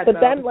like that, But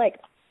though. then, like,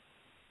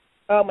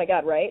 oh, my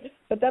God, right?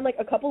 But then, like,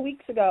 a couple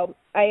weeks ago,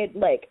 I had,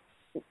 like,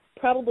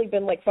 probably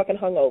been, like, fucking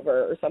hungover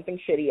or something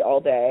shitty all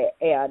day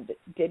and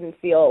didn't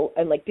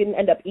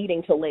end up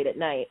eating till late at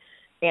night.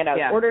 And I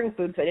was ordering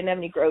food, so I didn't have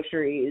any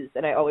groceries,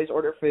 and I always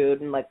order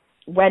food. And, like,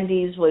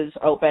 Wendy's was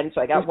open,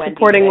 so I got Wendy's.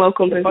 Supporting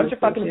local businesses, a bunch of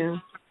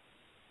fucking,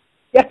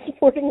 yeah,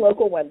 supporting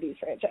local Wendy's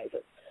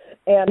franchises.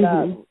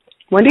 And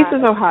Wendy's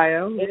is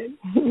Ohio.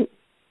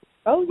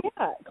 Oh,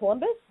 yeah.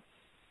 Columbus?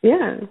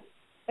 Yeah.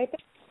 I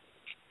think.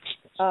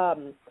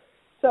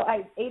 So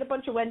I ate a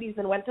bunch of Wendy's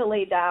and went to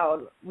lay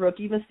down.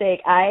 Rookie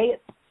mistake. I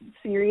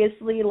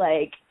seriously,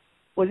 like,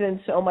 was in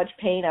so much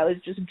pain. I was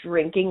just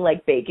drinking,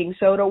 like, baking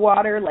soda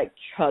water, like,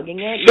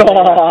 chugging it.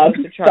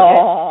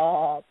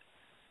 Stop.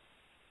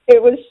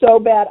 It was so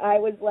bad. I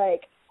was,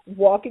 like,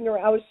 walking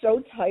around. I was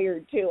so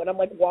tired, too. And I'm,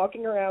 like,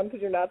 walking around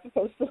because you're not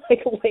supposed to,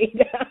 like, lay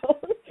down.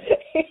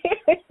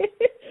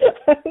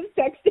 I was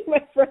texting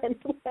my friends,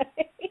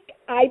 like,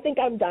 I think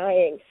I'm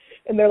dying.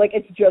 And they're like,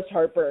 it's just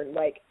heartburn,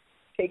 like,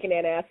 take an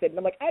antacid. And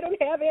I'm like, I don't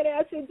have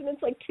antacids, and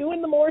it's like 2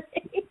 a.m.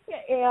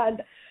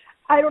 and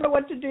I don't know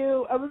what to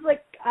do. I was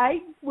like, I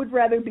would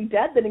rather be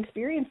dead than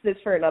experience this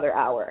for another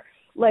hour.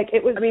 Like,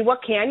 it was. I mean, what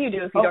can you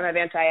do if you don't have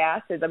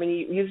antacids? I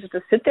mean, you just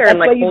have to sit there and,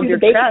 like, hold your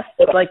chest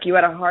like you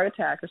had a heart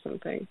attack or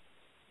something.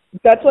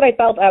 That's what I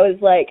felt. I was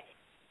like,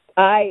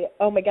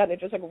 oh my God, it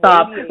just like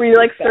stop. Were you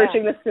like back.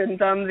 searching the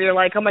symptoms? You're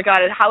like, oh my God,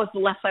 how is the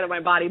left side of my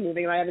body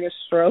moving? Am I having a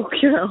stroke?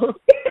 Do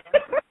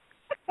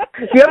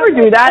you ever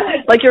do that?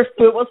 Like your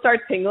foot will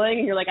start tingling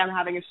and you're like, I'm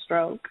having a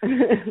stroke.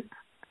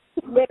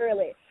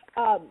 Literally.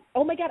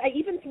 Oh my God, I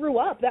even threw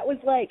up. That was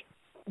crazy.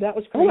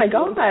 Oh my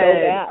God. So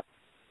bad.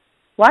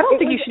 Well, I don't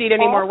think you should eat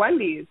any more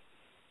Wendy's.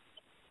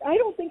 I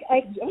don't think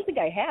I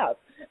have.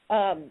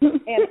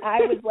 And I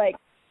was like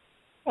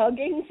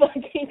chugging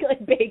fucking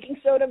like baking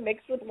soda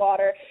mixed with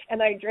water,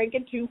 and I drank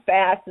it too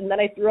fast, and then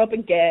I threw up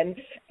again,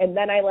 and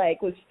then I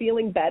like was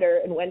feeling better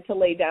and went to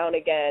lay down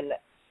again,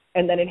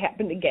 and then it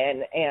happened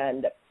again,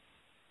 and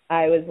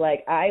I was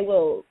like, I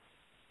will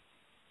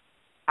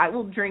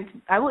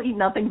eat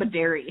nothing but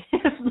dairy.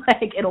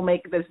 Like, it'll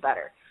make this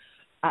better.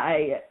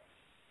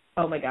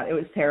 Oh my God, it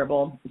was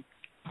terrible.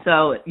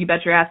 So you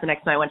bet your ass the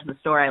next time I went to the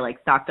store, I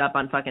like stocked up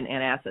on fucking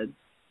antacids.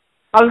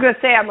 I was going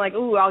to say, I'm like,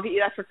 ooh, I'll get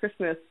you that for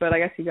Christmas, but I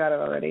guess you got it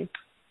already.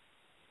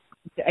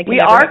 We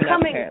are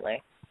coming.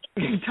 Apparently.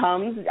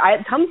 Tums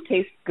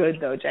taste good,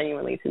 though,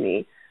 genuinely to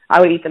me.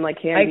 I would eat them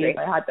like candy if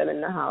I had them in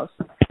the house.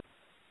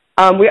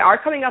 We are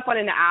coming up on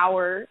an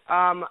hour.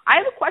 I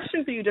have a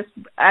question for you just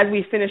as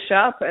we finish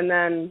up, and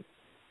then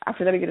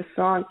after that we get a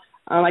song.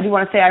 I do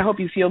want to say I hope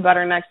you feel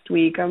better next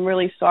week. I'm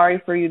really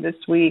sorry for you this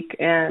week.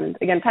 And,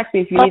 again, text me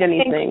if you need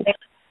anything.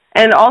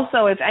 And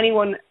also, if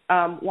anyone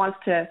wants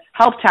to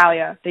help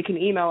Talia, they can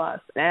email us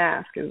and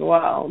ask as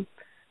well.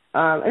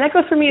 And that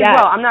goes for me as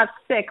well. I'm not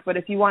sick, but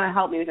if you want to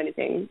help me with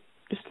anything,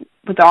 just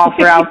put the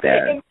offer out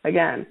there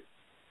again.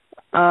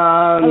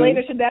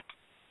 Elena, should that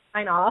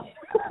sign off?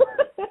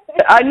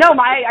 No,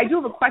 I do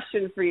have a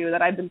question for you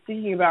that I've been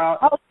thinking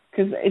about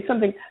because it's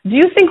something. Do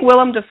you think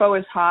Willem Dafoe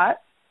is hot?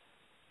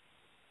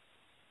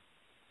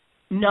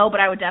 No, but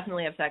I would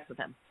definitely have sex with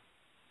him.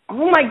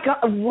 Oh my God!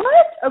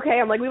 What? Okay,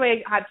 I'm like, we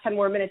might have 10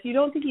 more minutes. You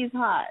don't think he's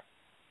hot?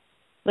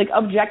 Like,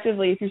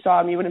 objectively, if you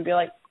saw him, you wouldn't be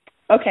like,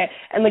 okay.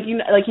 And like you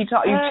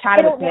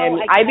chatted with him.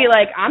 I'd be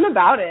like, I'm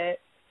about it.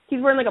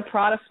 He's wearing like a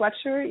Prada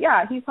sweatshirt.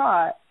 Yeah, he's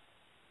hot.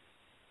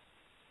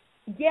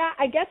 Yeah,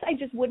 I guess I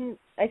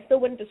still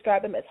wouldn't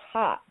describe him as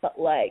hot, but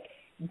like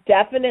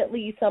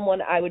definitely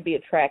someone I would be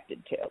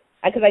attracted to.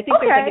 Because I think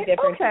there's like a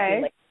difference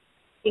between like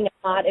being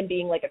hot and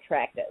being like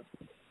attractive.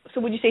 So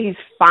would you say he's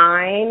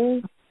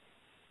fine?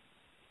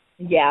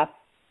 Yeah.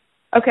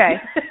 Okay.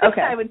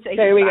 I would say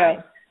there we fine.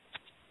 go.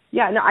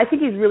 Yeah, no, I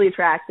think he's really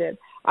attractive.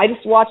 I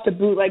just watched a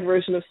bootleg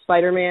version of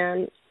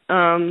Spider-Man.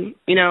 It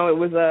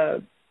was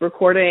a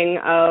recording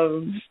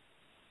of.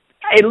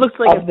 It looked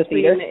like the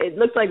theater. It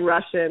looked like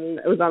Russian.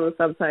 It was on the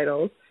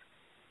subtitles.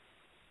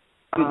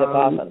 Dude, that's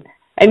awesome.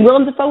 And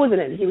Willem Dafoe was in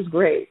it. He was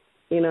great.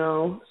 You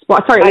know,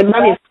 sorry, it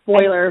might be a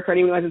spoiler for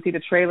anyone who hasn't seen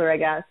the trailer, I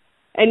guess.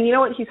 And you know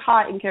what? He's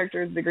hot in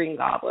character as the Green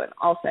Goblin.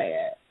 I'll say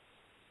it.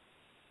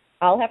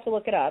 I'll have to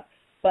look it up.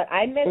 But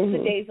I miss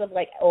the days of,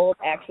 like, old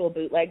actual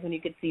bootlegs when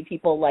you could see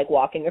people, like,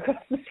 walking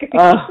across the screen.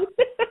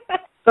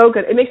 So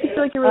good. It makes you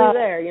feel like you're really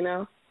there, you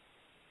know?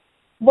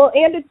 Well,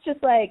 and it's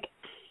just, like,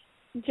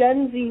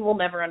 Gen Z will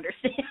never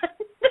understand.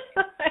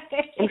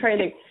 I'm trying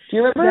to think. Do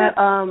you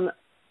remember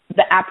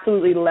the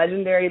absolutely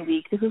legendary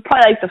leak? This was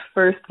probably, like, the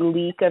first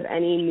leak of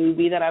any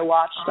movie that I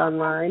watched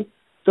online.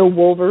 The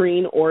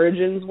Wolverine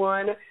Origins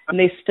one, and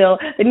they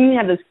didn't even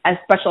have this as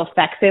special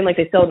effects in, like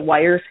they still had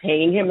wires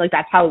hanging him, like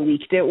that's how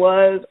leaked it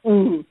was.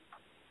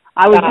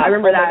 I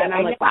remember that, and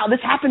I'm like, wow,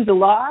 this happens a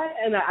lot,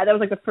 and that was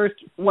like the first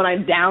one I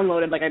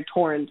downloaded, like I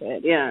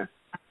torrented, yeah.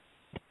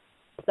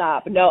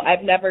 Stop! No,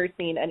 I've never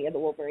seen any of the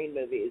Wolverine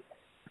movies.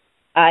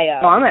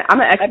 I'm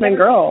an X-Men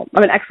girl.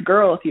 I'm an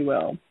ex-girl, if you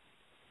will.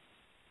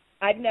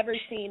 I've never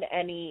seen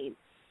any.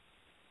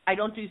 I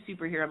don't do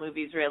superhero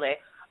movies really.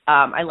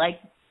 I like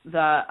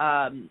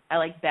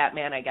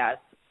Batman, I guess.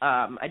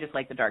 I just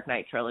like the Dark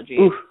Knight trilogy.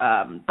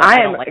 I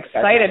am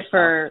excited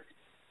for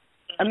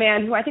a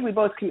man who I think we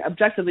both can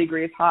objectively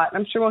agree is hot.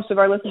 I'm sure most of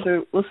our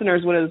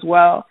listeners would as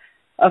well.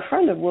 A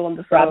friend of Willem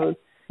Dafoe's,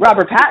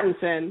 Robert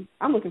Pattinson.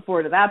 I'm looking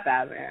forward to that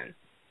Batman.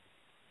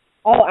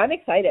 Oh, I'm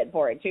excited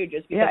for it too,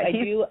 just because I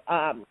do.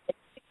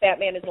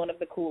 Batman is one of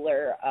the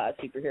cooler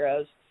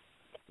superheroes.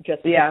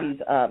 Just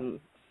because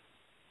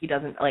he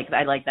doesn't like.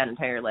 I like that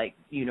entire like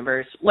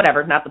universe.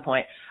 Whatever, not the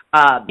point.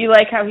 You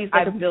like how he's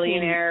like a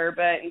billionaire,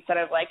 but instead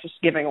of like just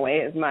giving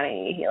away his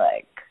money, he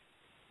like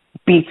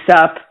beats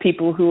up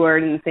people who are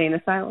in insane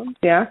asylums.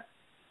 Yeah.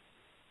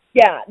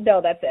 Yeah. No,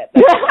 that's it.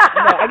 No,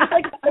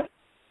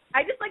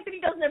 I just like that he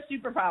doesn't have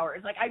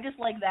superpowers. Like I just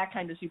like that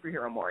kind of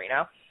superhero more. You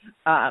know.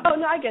 Oh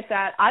no, I get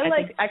that. I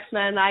like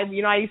X-Men. I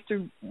used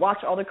to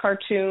watch all the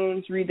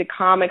cartoons, read the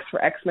comics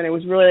for X-Men. It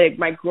was really like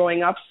my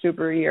growing up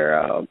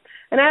superhero,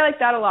 and I like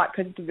that a lot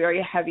because it's a very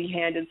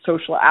heavy-handed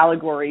social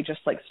allegory,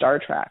 just like Star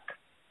Trek.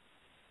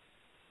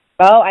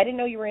 Oh, I didn't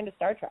know you were into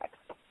Star Trek.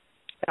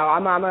 No,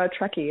 I'm a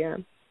Trekkie. Yeah,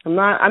 I'm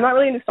not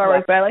really into Star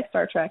Wars, but I like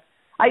Star Trek.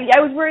 I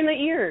was wearing the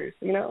ears,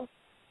 you know.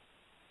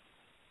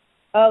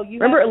 Oh, you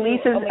remember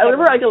Elise's? I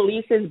remember like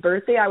Elise's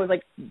birthday. I was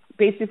like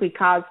basically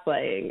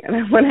cosplaying, and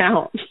I went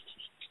out.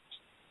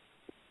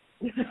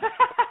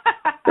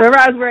 Remember,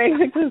 I was wearing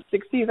like this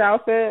 '60s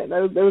outfit.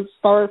 It was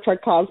Star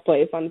Trek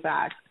cosplay. Fun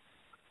fact.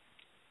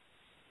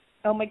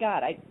 Oh my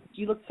God,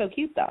 you look so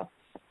cute though.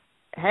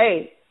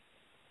 Hey,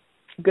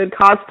 good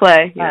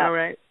cosplay, you know,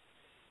 right?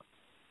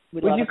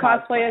 Would you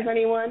cosplay as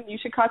anyone? You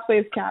should cosplay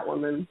as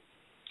Catwoman.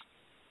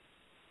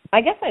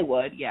 I guess I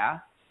would, yeah.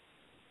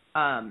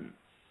 I'm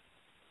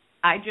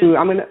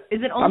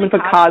gonna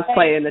put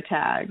cosplay in the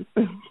tag.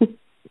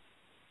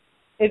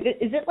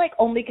 Is it like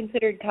only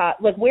considered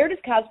like where does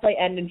cosplay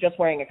end and just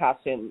wearing a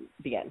costume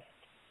begin?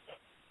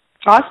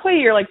 Cosplay,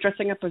 you're like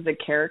dressing up as a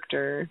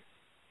character.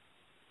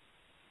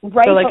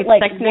 Right, so like it's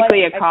like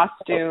technically a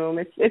costume.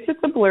 It's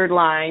just a blurred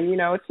line, you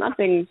know. It's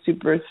nothing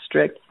super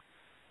strict.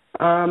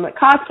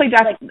 Cosplay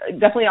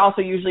definitely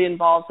also usually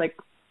involves like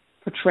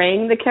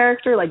portraying the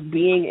character, like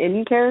being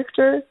in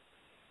character.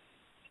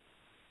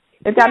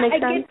 If that makes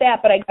sense. I get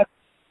that, but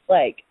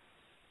like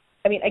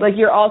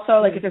you're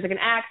also like if there's like an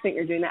accent,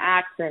 you're doing the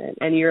accent,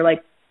 and you're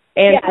like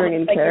answering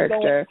in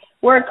character.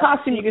 Where a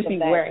costume, you could be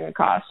wearing a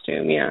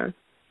costume, yeah.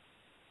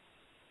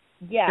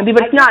 Yeah,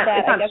 but it's not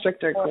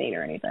strict or clean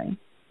or anything.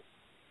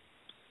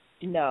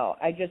 No,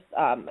 I just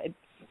I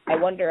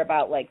wonder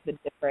about like the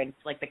different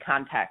like the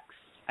context,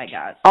 I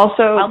guess.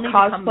 Also,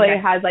 cosplay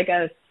has like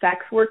a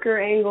sex worker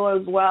angle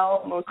as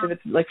well. Most of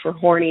it's like for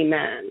horny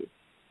men.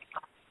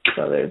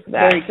 So there's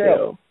that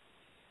too.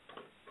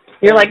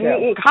 You're like,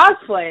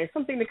 cosplay,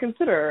 something to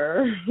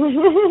consider.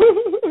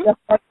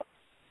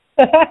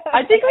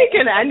 I think we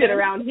can end it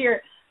around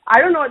here.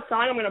 I don't know what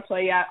song I'm going to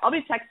play yet. I'll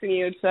be texting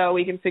you so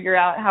we can figure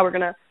out how we're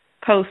going to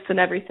post and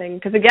everything.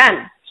 Because, again,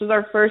 this was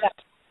our first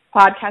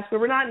podcast where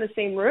we're not in the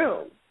same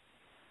room.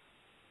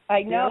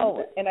 I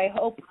know, and I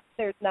hope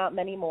there's not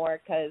many more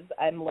because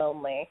I'm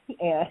lonely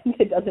and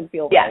it doesn't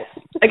feel right.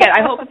 Yes. Again,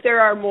 I hope if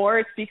there are more,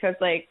 it's because,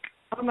 like,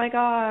 oh, my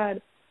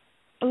God.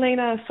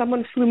 Elena,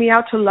 someone flew me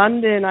out to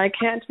London. I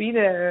can't be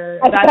there.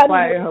 That's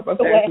why I hope if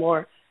there's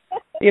more.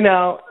 You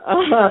know.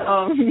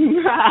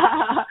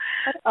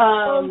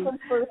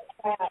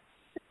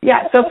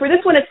 Yeah, so for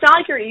this one, it's not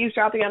like you're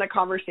eavesdropping on a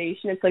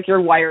conversation. It's like you're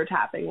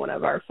wiretapping one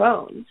of our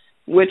phones,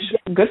 which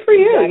good for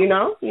you, you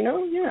know,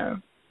 yeah.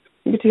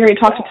 You get to hear me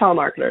talk to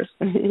telemarketers.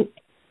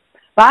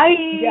 Bye.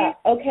 Yeah,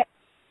 okay.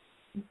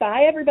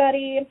 Bye,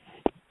 everybody.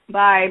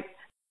 Bye.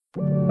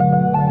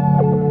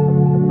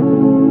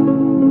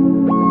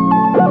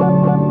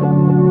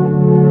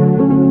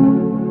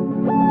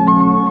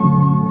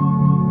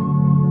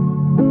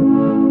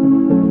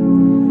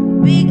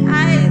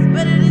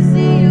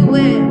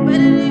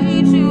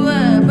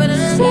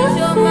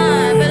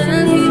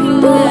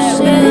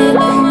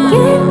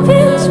 Can't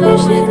feel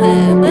special,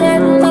 but I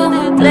don't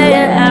need to play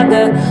it. I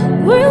got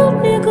world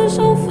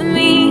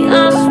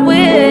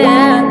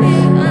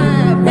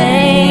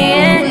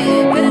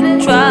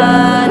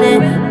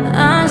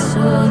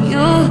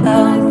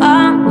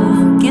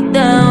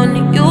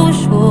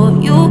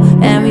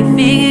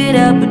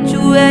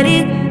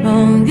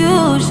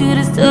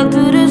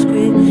to the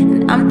script.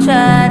 And I'm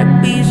tired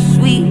of being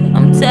sweet,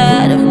 I'm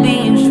tired of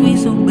being sweet.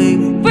 So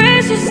baby,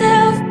 brace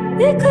yourself,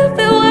 it could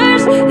be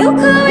worse. You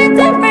could be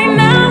different.